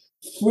lovely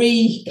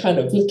free kind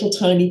of little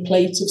tiny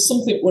plate of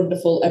something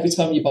wonderful every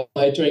time you buy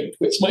a drink,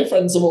 which my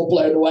friends are all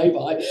blown away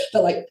by.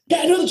 They're like,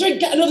 get another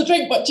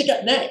drink, what do you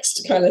get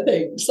next, kind of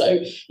thing. So,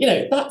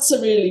 that's a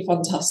really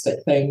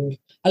fantastic thing.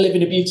 I live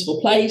in a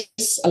beautiful place.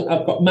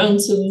 I've got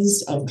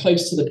mountains. I'm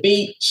close to the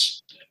beach.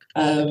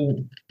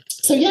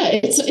 So yeah,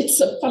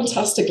 it's a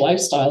fantastic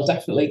lifestyle,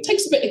 definitely. It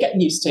takes a bit of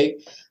getting used to.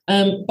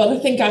 But I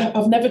think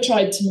I've never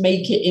tried to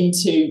make it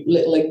into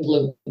Little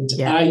England.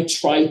 Yeah. I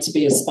try to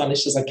be as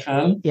Spanish as I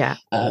can. Yeah.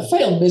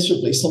 Fail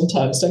miserably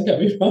sometimes, don't get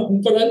me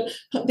wrong,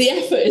 but the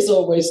effort is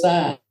always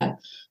there.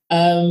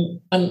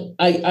 And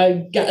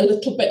I get a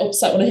little bit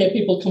upset when I hear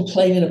people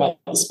complaining about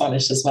the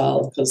Spanish as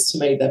well, because to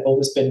me, they've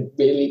always been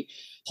really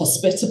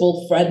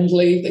hospitable,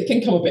 friendly. They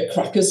think I'm a bit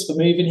crackers for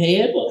moving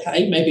here, but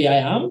hey, maybe I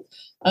am.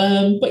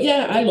 But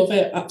yeah, I love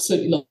it.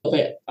 Absolutely love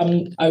it.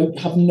 I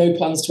have no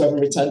plans to ever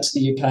return to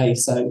the UK.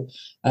 So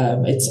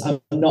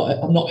I'm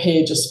not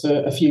here just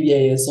for a few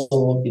years,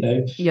 or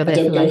I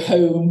don't go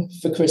home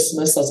for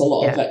Christmas as a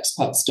lot of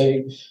expats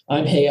do.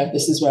 I'm here.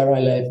 This is where I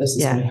live. This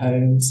is my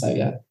home. So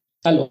yeah,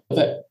 I love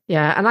it.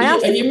 Yeah, and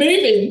are you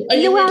moving? Are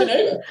you moving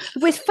over?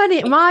 It's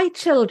funny. My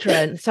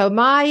children. So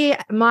my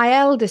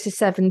eldest is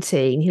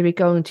 17. He'll be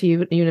going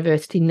to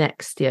university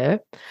next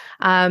year,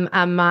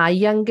 and my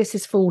youngest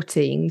is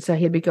 14. So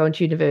he'll be going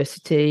to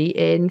university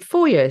in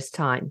 4 years'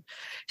 time.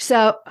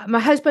 So my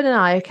husband and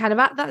I are kind of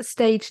at that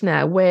stage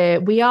now where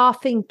we are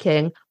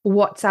thinking,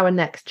 what's our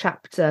next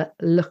chapter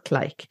look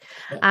like?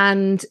 Yeah.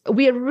 And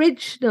we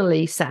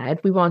originally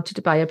said we wanted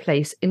to buy a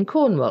place in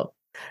Cornwall.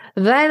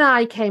 Then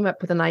I came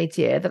up with an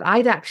idea that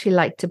I'd actually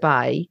like to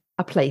buy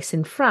a place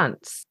in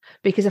France,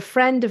 because a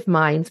friend of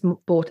mine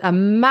bought a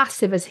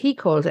massive, as he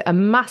calls it, a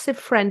massive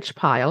French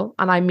pile,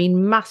 and I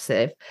mean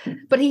massive.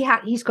 But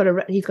he's got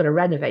to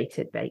renovate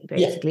it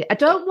basically. Yeah. I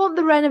don't want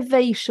the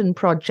renovation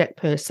project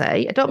per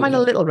se. I don't mind a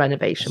little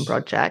renovation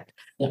project.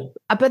 Yeah.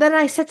 But then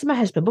I said to my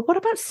husband, "But what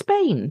about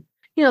Spain?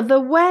 You know,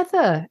 the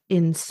weather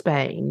in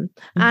Spain,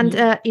 and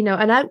you know,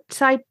 an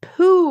outside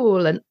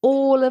pool and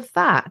all of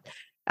that."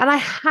 And I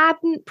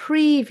hadn't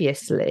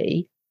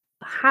previously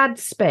had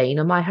Spain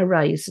on my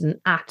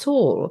horizon at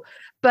all.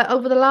 But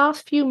over the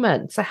last few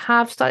months, I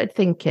have started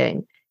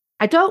thinking,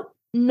 I don't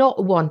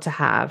not want to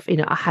have, you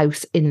know, a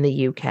house in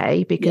the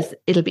UK because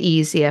it'll be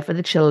easier for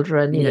the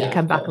children, you know, to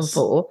come back and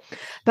forth.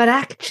 But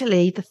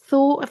actually, the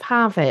thought of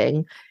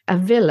having a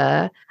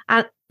villa,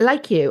 and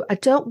like you, I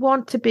don't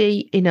want to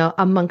be, you know,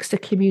 amongst a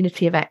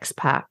community of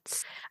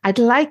expats. I'd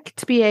like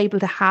to be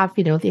able to have,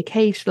 you know, the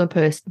occasional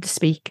person to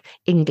speak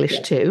English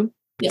to.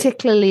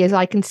 Particularly as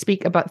I can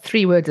speak about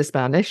 3 words of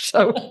Spanish.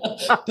 So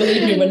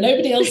believe me, when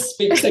nobody else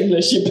speaks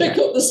English, you pick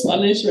up the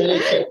Spanish really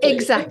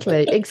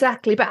quickly.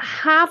 Exactly. But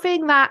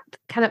having that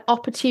kind of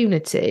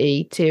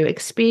opportunity to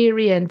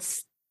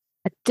experience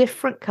a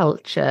different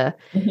culture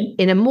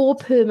in a more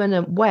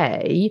permanent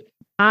way,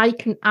 I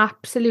can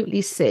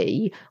absolutely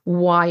see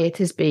why it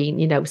has been,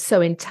 you know,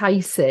 so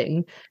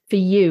enticing for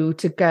you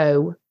to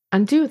go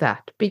and do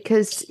that.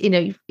 Because, you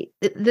know,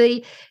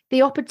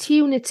 the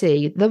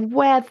opportunity, the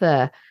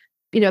weather,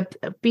 you know,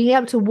 being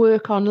able to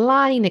work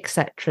online,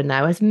 etc.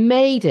 now has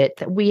made it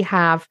that we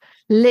have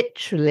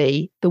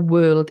literally the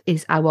world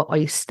is our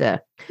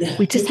oyster. Yeah,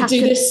 we just have to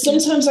do this.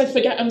 Sometimes I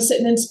forget I'm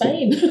sitting in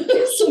Spain.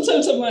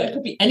 Sometimes I'm like, I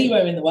could be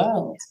anywhere in the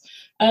world.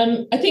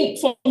 I think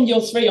from your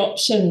 3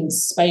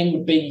 options, Spain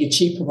would be your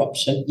cheaper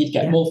option. You'd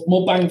get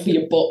more bang for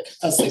your buck,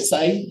 as they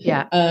say.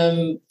 Yeah.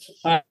 I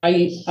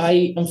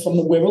am from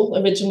the Wirral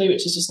originally,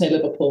 which is just near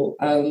Liverpool,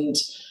 and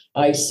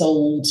I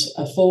sold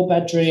a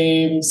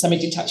 4-bedroom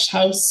semi-detached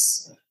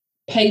house,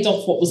 paid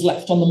off what was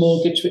left on the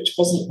mortgage, which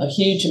wasn't a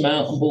huge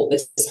amount, and bought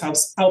this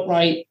house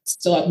outright.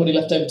 Still had money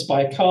left over to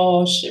buy a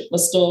car, shipped my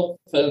stuff,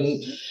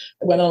 and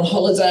went on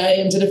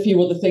holiday and did a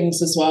few other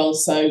things as well.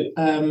 So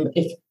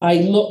if I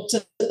looked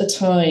at the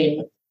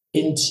time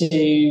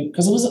into,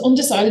 because I was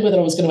undecided whether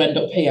I was going to end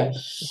up here,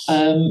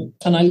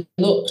 and I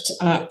looked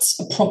at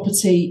a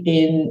property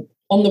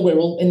on the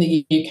Wirral in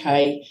the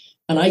UK,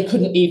 and I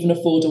couldn't even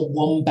afford a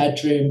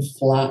 1-bedroom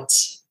flat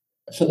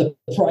for the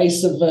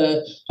price of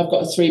I've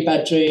got a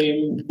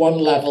 3-bedroom,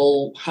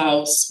 1-level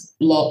house,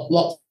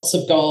 lots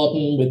of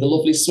garden with a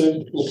lovely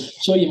swimming pool. I'm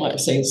sure you might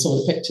have seen some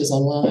of the pictures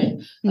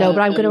online. No,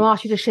 but I'm going to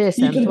ask you to share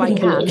some, so I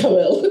can. I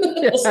will.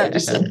 I'll send you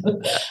some.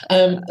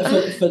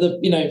 For the,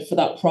 you know, for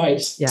that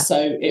price. Yeah.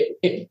 So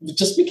it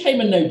just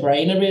became a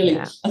no-brainer, really.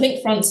 Yeah. I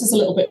think France is a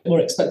little bit more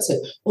expensive.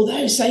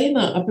 Although saying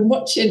that, I've been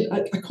watching.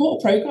 I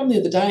caught a program the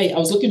other day. I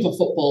was looking for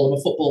football. I'm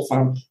a football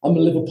fan. I'm a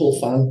Liverpool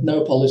fan.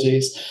 No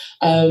apologies.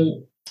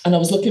 And I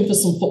was looking for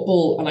some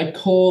football, and I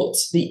caught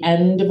the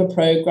end of a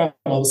program.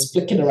 I was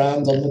flicking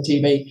around on the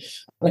TV,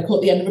 and I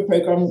caught the end of a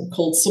program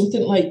called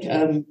something like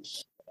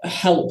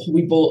Help,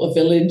 We Bought a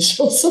Village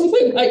or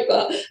something like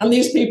that. And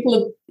these people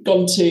have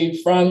gone to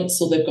France,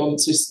 or they've gone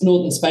to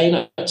northern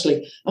Spain,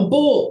 actually, and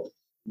bought,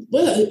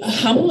 a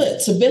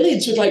hamlet, a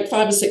village with like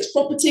 5 or 6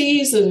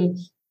 properties, and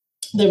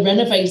they're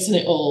renovating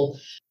it all.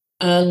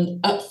 And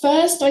at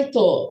first I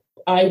thought,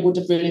 I would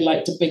have really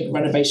liked a big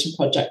renovation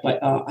project like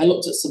that. I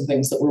looked at some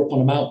things that were up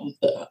on a mountain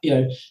that, you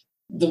know,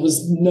 there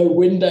was no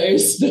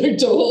windows, no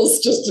doors,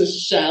 just a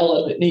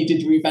shell, and it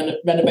needed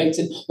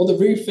renovating, or the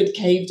roof had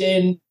caved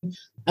in.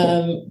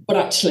 But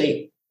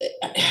actually,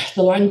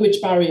 the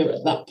language barrier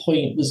at that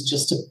point was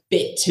just a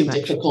bit too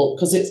difficult,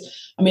 because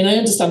I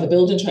understand the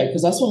building trade,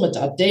 because that's what my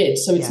dad did.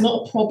 So it's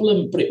not a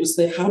problem, but it was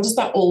how does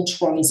that all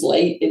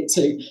translate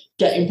into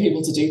getting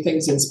people to do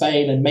things in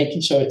Spain and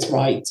making sure it's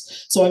right?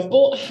 So I've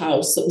bought a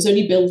house that was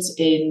only built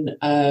in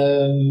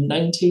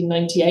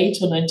 1998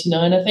 or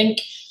 99, I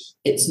think.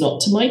 It's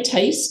not to my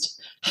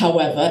taste.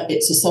 However,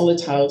 it's a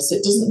solid house.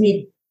 It doesn't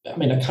need, I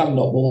can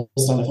knock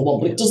walls down if I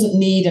want, but it doesn't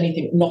need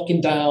anything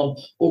knocking down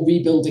or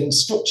rebuilding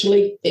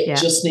structurally. It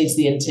just needs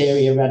the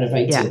interior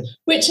renovating,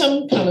 which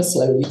I'm kind of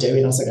slowly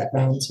doing as I get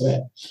round to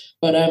it.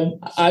 But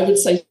I would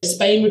say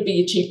Spain would be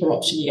your cheaper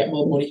option. You get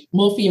more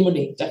for your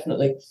money,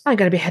 definitely. I'm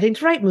going to be heading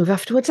to Rightmove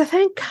afterwards, I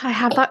think. I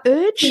have that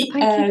urge. Thank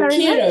you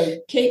very much.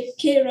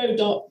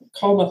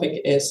 Kero.com, I think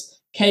it is.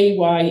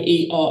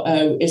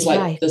 Kyero is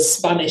like the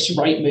Spanish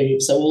Rightmove,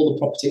 so all the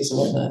properties are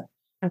on there.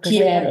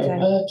 Quiero,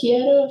 I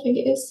think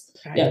it is.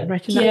 Right, yeah, I'm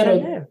writing that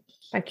down now.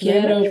 Thank you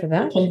very much for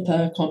that.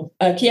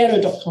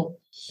 Quiero.com.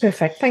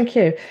 Perfect, thank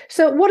you.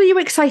 So what are you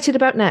excited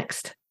about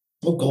next?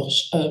 Oh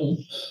gosh,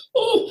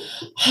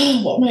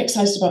 what am I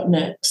excited about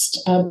next?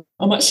 I'm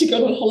actually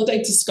going on holiday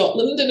to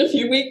Scotland in a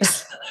few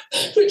weeks,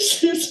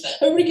 which is,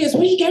 everybody goes,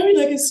 where are you going?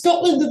 I go,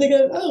 Scotland, and they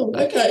go, oh,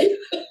 okay.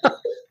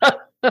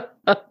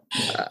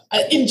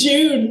 in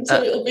June,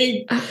 so it'll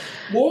be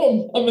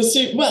warm. I'm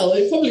assuming. Well,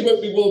 it probably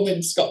won't be warm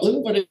in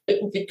Scotland, but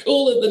it will be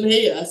cooler than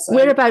here. So.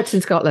 Whereabouts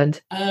in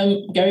Scotland?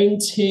 Going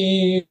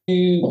to.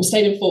 We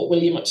stayed in Fort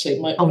William actually.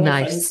 One of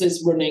my friends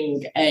is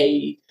running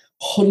a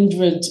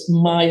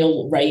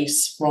 100-mile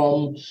race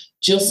from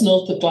just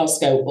north of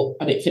Glasgow up,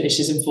 and it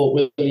finishes in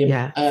Fort William.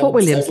 Yeah, Fort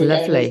William's so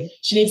lovely.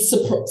 She needs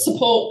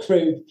support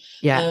crew.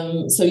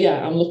 Yeah. So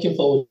yeah, I'm looking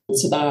forward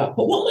to that.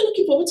 But what am I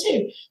looking forward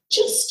to?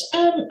 Just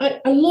I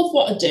love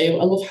what I do.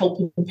 I love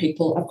helping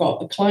people. I've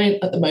got a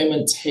client at the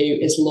moment who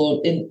is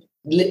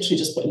literally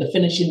just putting the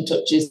finishing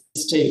touches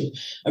to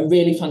a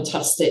really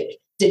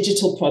fantastic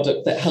digital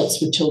product that helps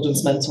with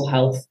children's mental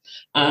health.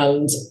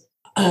 And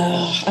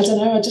I don't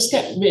know, I just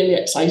get really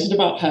excited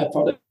about her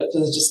product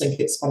because I just think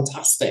it's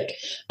fantastic.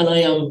 And I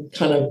am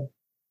kind of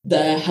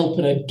there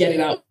helping her get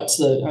it out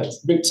to the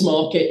route to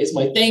market is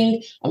my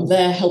thing. I'm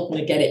there helping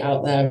her get it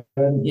out there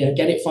and,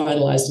 get it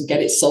finalized and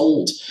get it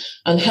sold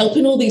and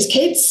helping all these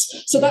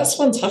kids. So that's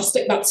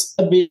fantastic. That's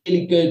a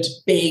really good,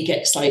 big,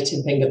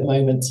 exciting thing at the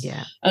moment.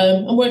 Yeah.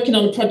 I'm working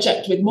on a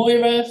project with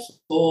Moira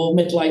for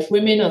midlife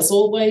women, as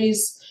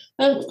always.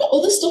 We've got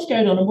other stuff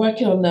going on. I'm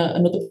working on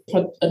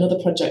another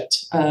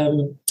project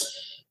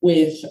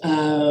with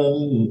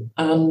Anne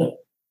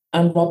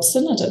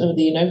Robson. I don't know whether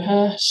you know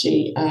her.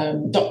 She,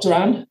 Dr.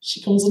 Anne,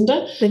 she comes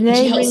under. The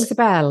name rings a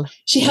bell.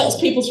 She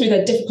helps people through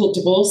their difficult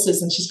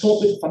divorces, and she's come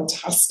up with a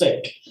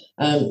fantastic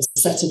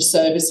set of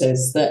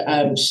services that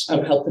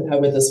I'm helping her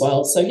with as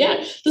well. So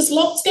yeah, there's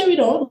lots going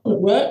on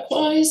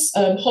work-wise,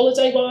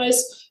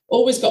 holiday-wise.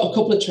 Always got a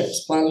couple of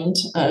trips planned.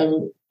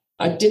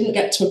 I didn't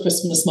get to a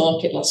Christmas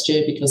market last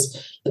year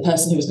because the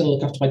person who was going to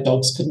look after my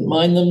dogs couldn't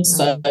mind them.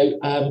 So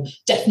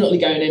definitely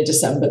going in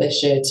December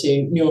this year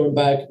to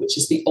Nuremberg, which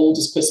is the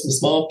oldest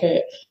Christmas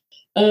market.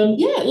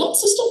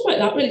 Lots of stuff like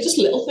that, really, just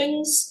little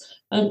things.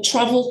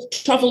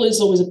 Travel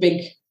is always a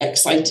big,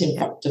 exciting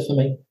factor for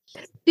me.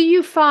 Do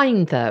you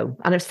find, though,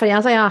 and it's funny,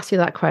 as I asked you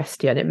that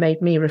question, it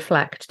made me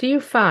reflect, do you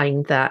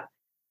find that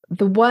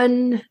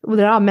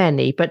there are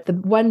many, but the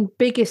one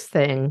biggest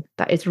thing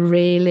that is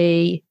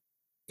really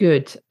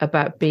good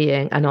about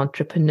being an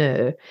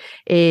entrepreneur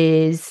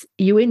is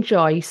you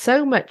enjoy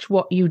so much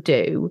what you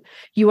do,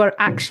 you are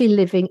actually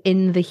living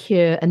in the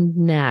here and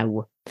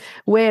now.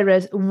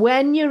 Whereas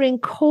when you're in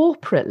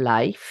corporate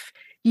life,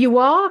 you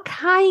are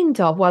kind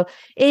of, well,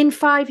 in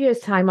 5 years'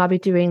 time, I'll be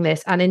doing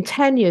this, and in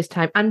 10 years'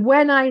 time, and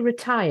when I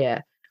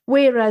retire.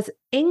 Whereas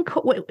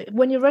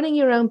when you're running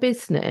your own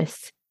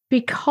business,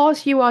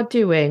 because you are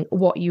doing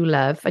what you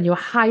love and you're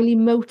highly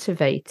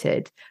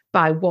motivated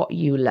by what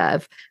you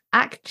love,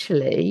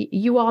 actually,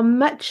 you are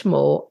much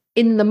more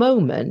in the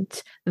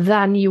moment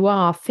than you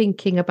are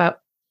thinking about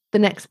the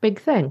next big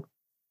thing.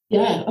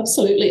 Yeah,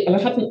 absolutely. And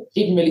I hadn't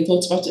even really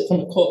thought about it from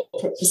a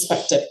corporate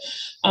perspective.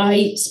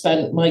 I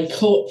spent my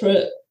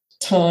corporate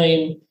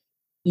time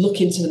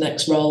looking to the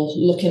next role,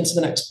 looking to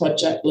the next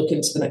project,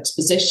 looking to the next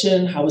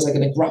position. How was I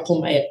going to grapple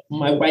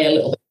my way a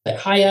little bit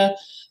higher?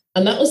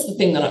 And that was the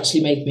thing that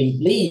actually made me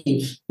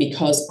leave,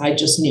 because I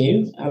just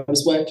knew I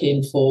was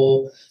working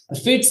for a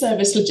food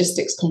service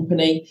logistics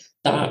company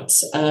that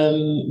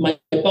my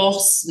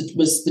boss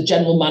was the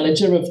general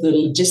manager of the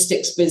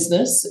logistics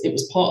business. It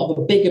was part of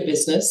a bigger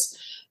business.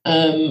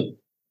 And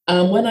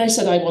when I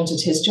said I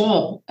wanted his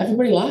job,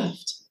 everybody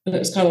laughed. And it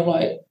was kind of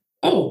like,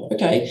 oh,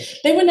 okay.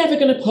 They were never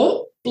going to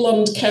put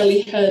blonde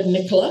curly-haired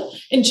Nicola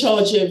in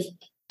charge of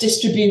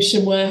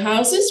distribution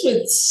warehouses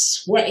with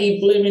sweaty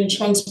blooming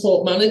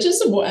transport managers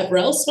and whatever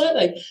else, were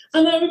they?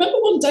 And I remember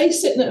one day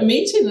sitting at a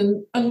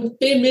meeting and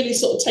being really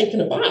sort of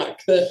taken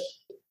aback that,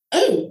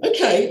 oh,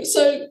 okay,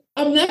 so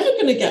I'm never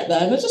going to get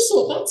there. And I just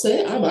thought, that's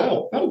it, I'm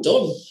out, I'm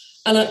done.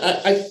 And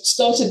I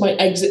started my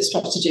exit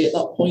strategy at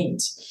that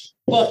point.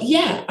 But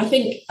yeah, I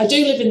think I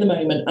do live in the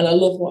moment and I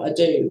love what I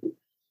do.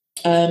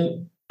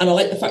 And I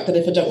like the fact that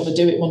if I don't want to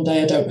do it one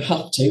day, I don't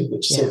have to,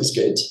 which is always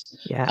good.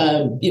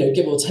 Yeah.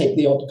 Give or take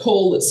the odd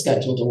call that's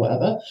scheduled or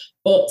whatever.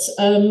 But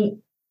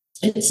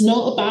it's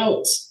not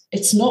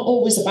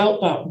always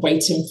about that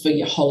waiting for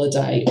your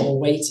holiday or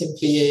waiting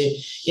for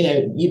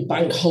your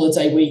bank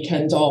holiday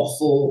weekend off,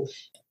 or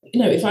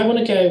if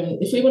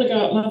we want to go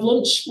out and have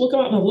lunch, we'll go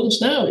out and have lunch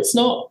now. It's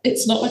not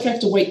like I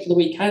have to wait for the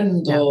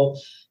weekend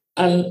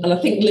And I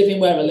think living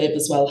where I live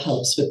as well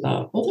helps with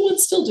that. Although I'd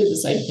still do the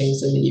same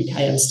things in the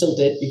UK, and still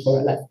did before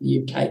I left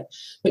the UK.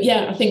 But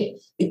yeah, I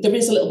think there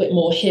is a little bit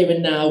more here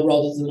and now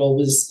rather than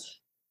always,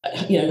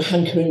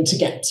 hankering to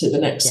get to the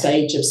next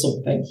stage of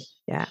something.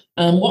 Yeah.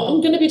 What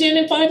I'm going to be doing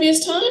in 5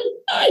 years' time,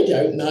 I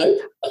don't know.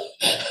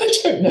 I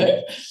don't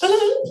know. And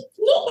I'm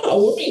not that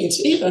worried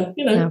either.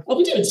 I'll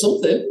be doing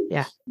something.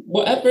 Yeah.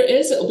 Whatever it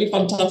is, it'll be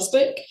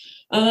fantastic.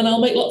 And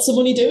I'll make lots of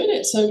money doing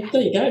it. So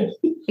there you go.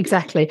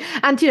 Exactly.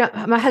 And,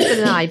 my husband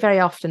and I very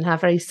often have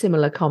very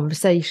similar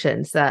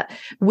conversations that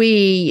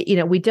we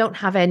don't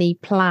have any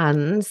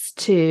plans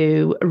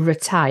to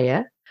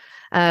retire.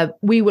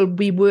 We will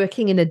be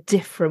working in a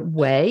different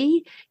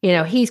way.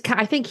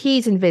 I think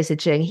he's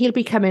envisaging he'll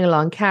be coming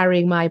along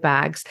carrying my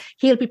bags.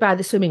 He'll be by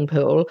the swimming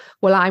pool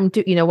while I'm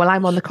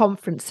on the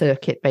conference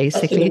circuit,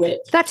 basically.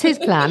 That's his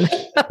plan.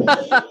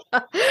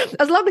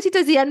 As long as he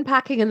does the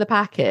unpacking and the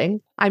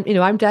packing,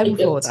 I'm down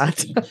for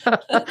that.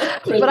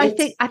 But I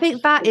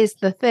think that is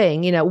the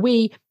thing.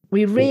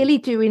 We really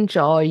do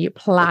enjoy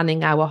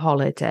planning our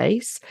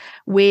holidays.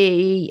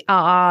 We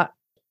are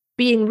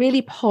being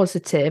really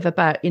positive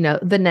about,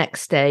 the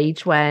next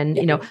stage when,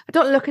 I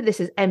don't look at this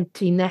as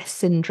empty nest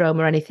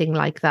syndrome or anything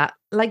like that,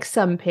 like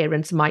some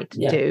parents might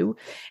do.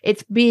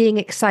 It's being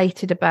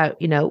excited about,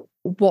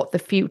 what the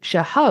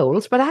future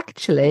holds, but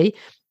actually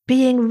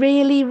being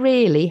really,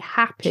 really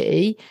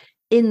happy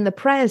in the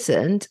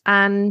present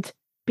and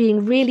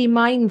being really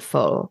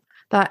mindful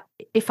that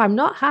if I'm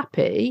not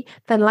happy,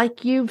 then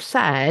like you've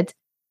said,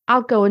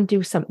 I'll go and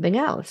do something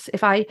else.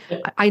 If I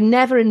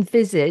never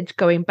envisage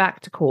going back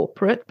to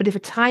corporate, but if a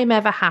time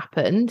ever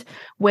happened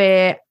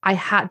where I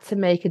had to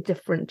make a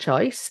different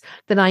choice,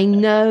 then I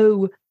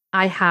know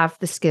I have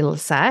the skill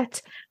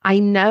set. I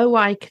know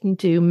I can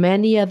do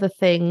many other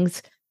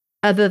things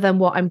other than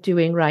what I'm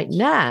doing right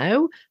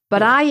now,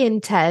 but I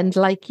intend,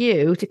 like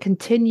you, to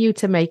continue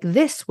to make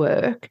this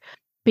work,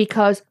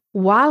 because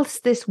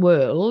whilst this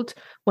world,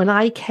 when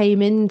I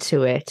came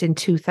into it in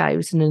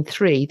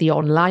 2003, the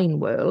online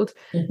world,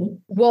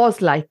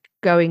 was like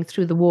going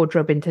through the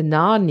wardrobe into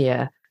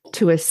Narnia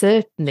to a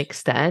certain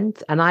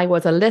extent, and I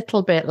was a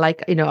little bit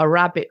like, a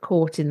rabbit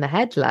caught in the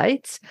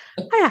headlights,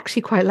 I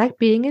actually quite like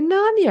being in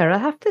Narnia, I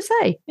have to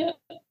say. Yeah.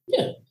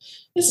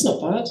 It's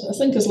not bad. I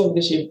think as long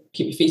as you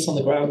keep your feet on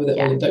the ground with it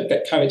all and don't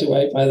get carried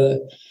away by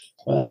the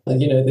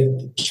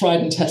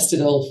tried and tested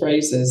old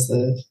phrases,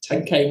 the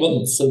 10K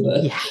months and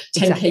the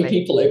 10K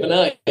people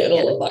overnight and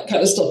all of that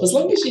kind of stuff. As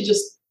long as you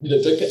just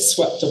don't get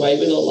swept away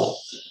with all that,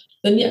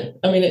 then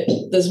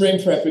there's room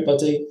for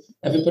everybody.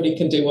 Everybody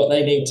can do what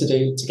they need to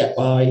do to get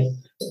by.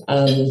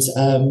 And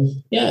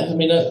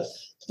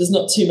there's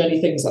not too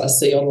many things that I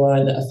see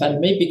online that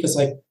offend me, because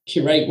I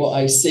curate what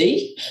I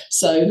see.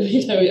 So,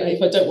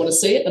 if I don't want to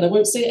see it, then I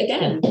won't see it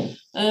again.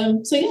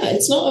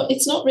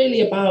 It's not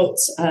really about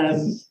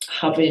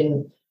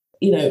having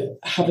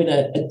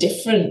a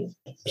different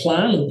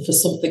plan for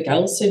something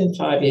else in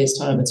 5 years'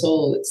 time at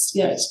all.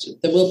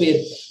 There will be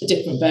a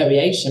different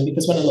variation,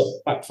 because when I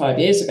look back 5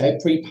 years ago,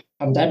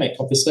 pre-pandemic,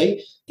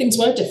 obviously, things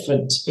were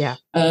different.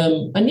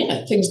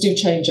 Things do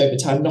change over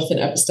time. Nothing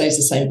ever stays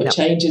the same, but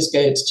change is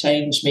good.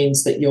 Change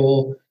means that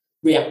you're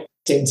reacting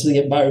to the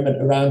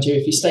environment around you.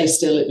 If you stay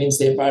still, it means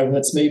the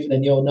environment's moving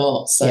and you're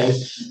not. So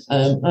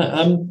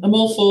I'm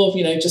all for,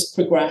 just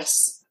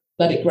progress,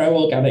 let it grow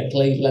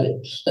organically,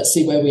 let's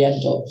see where we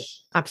end up.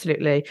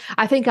 Absolutely.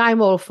 I think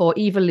I'm all for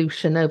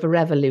evolution over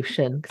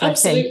revolution.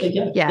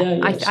 Absolutely,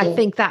 I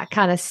think that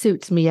kind of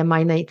suits me and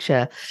my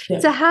nature. Yeah.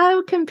 So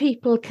how can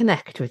people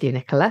connect with you,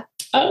 Nicola?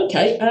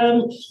 Okay.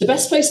 The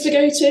best place to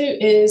go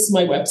to is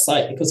my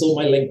website, because all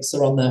my links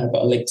are on there. I've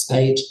got a links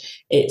page.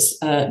 It's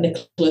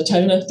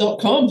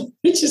nicolatoner.com,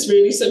 which is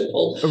really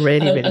simple.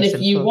 Really and if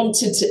simple. You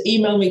wanted to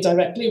email me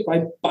directly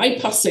by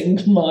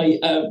bypassing my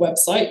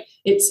website,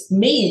 it's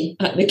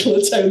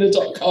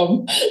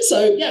me@nicolatoner.com.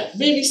 So,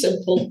 really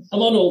simple.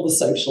 I'm on all the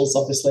socials,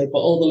 obviously, but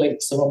all the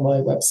links are on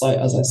my website,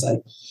 as I say.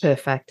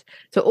 Perfect.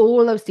 So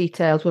all those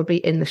details will be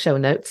in the show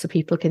notes so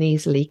people can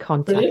easily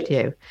contact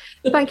you.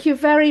 Thank you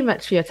very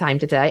much for your time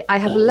today. I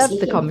have loved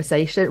the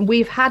conversation.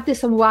 We've had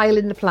this a while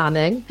in the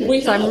planning,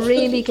 I'm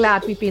really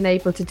glad we've been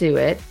able to do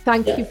it.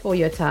 Thank you for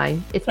your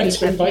time. It's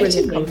been a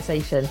brilliant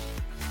conversation.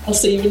 I'll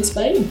see you in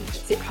Spain.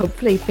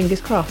 Hopefully,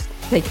 fingers crossed.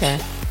 Take care.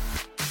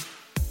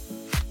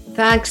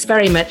 Thanks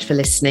very much for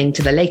listening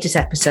to the latest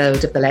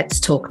episode of the Let's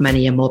Talk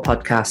Money and More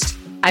podcast.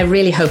 I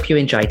really hope you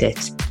enjoyed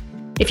it.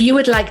 If you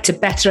would like to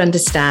better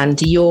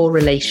understand your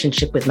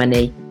relationship with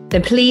money,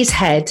 then please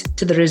head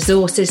to the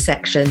resources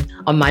section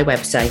on my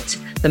website,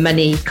 the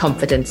Money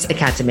Confidence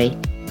Academy,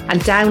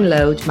 and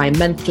download my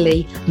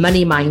monthly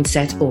money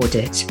mindset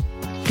audit.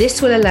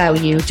 This will allow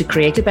you to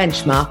create a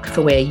benchmark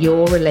for where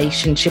your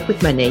relationship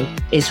with money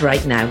is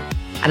right now,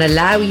 and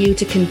allow you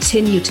to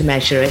continue to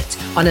measure it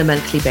on a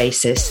monthly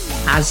basis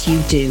as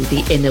you do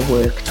the inner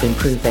work to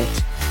improve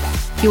it.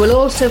 You will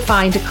also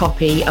find a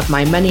copy of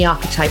my Money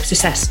Archetypes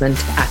assessment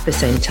at the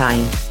same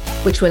time,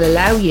 which will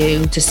allow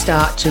you to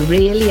start to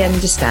really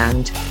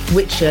understand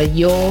which are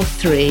your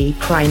 3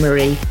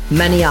 primary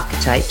money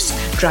archetypes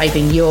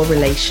driving your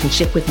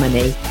relationship with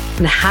money,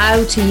 and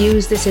how to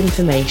use this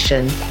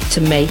information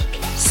to make,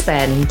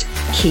 spend,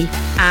 keep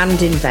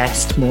and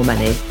invest more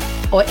money.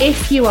 Or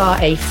if you are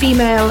a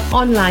female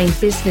online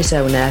business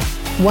owner,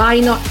 why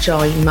not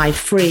join my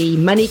free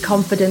Money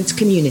Confidence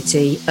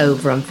community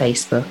over on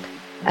Facebook?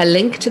 A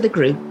link to the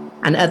group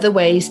and other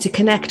ways to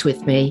connect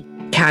with me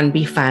can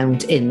be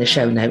found in the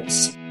show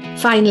notes.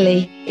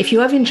 Finally, if you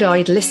have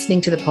enjoyed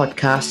listening to the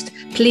podcast,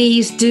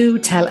 please do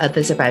tell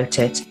others about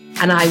it.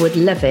 And I would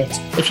love it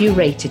if you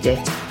rated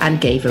it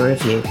and gave a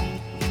review.